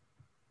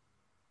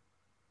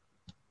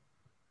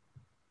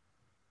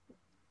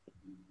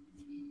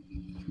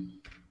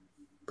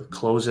 But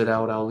close it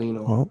out,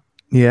 Aulino. Well,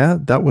 yeah,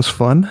 that was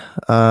fun.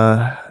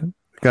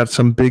 Got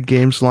some big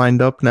games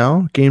lined up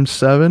now. Game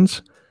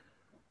 7s,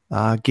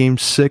 Game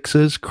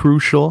 6s,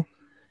 crucial.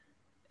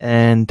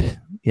 And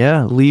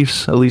yeah,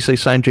 Leafs, at least they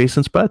signed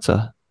Jason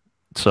Spezza.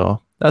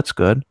 So that's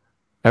good.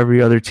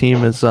 Every other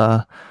team is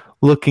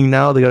looking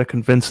now. They got to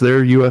convince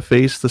their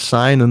UFAs to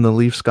sign, and the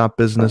Leafs got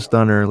business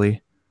done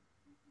early.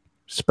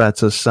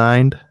 Spezza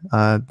signed.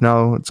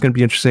 Now it's going to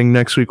be interesting.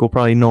 Next week we'll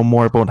probably know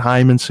more about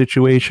Hyman's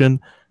situation.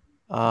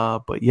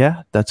 But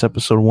yeah, that's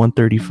episode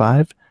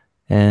 135.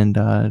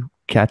 And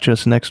catch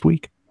us next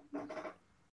week.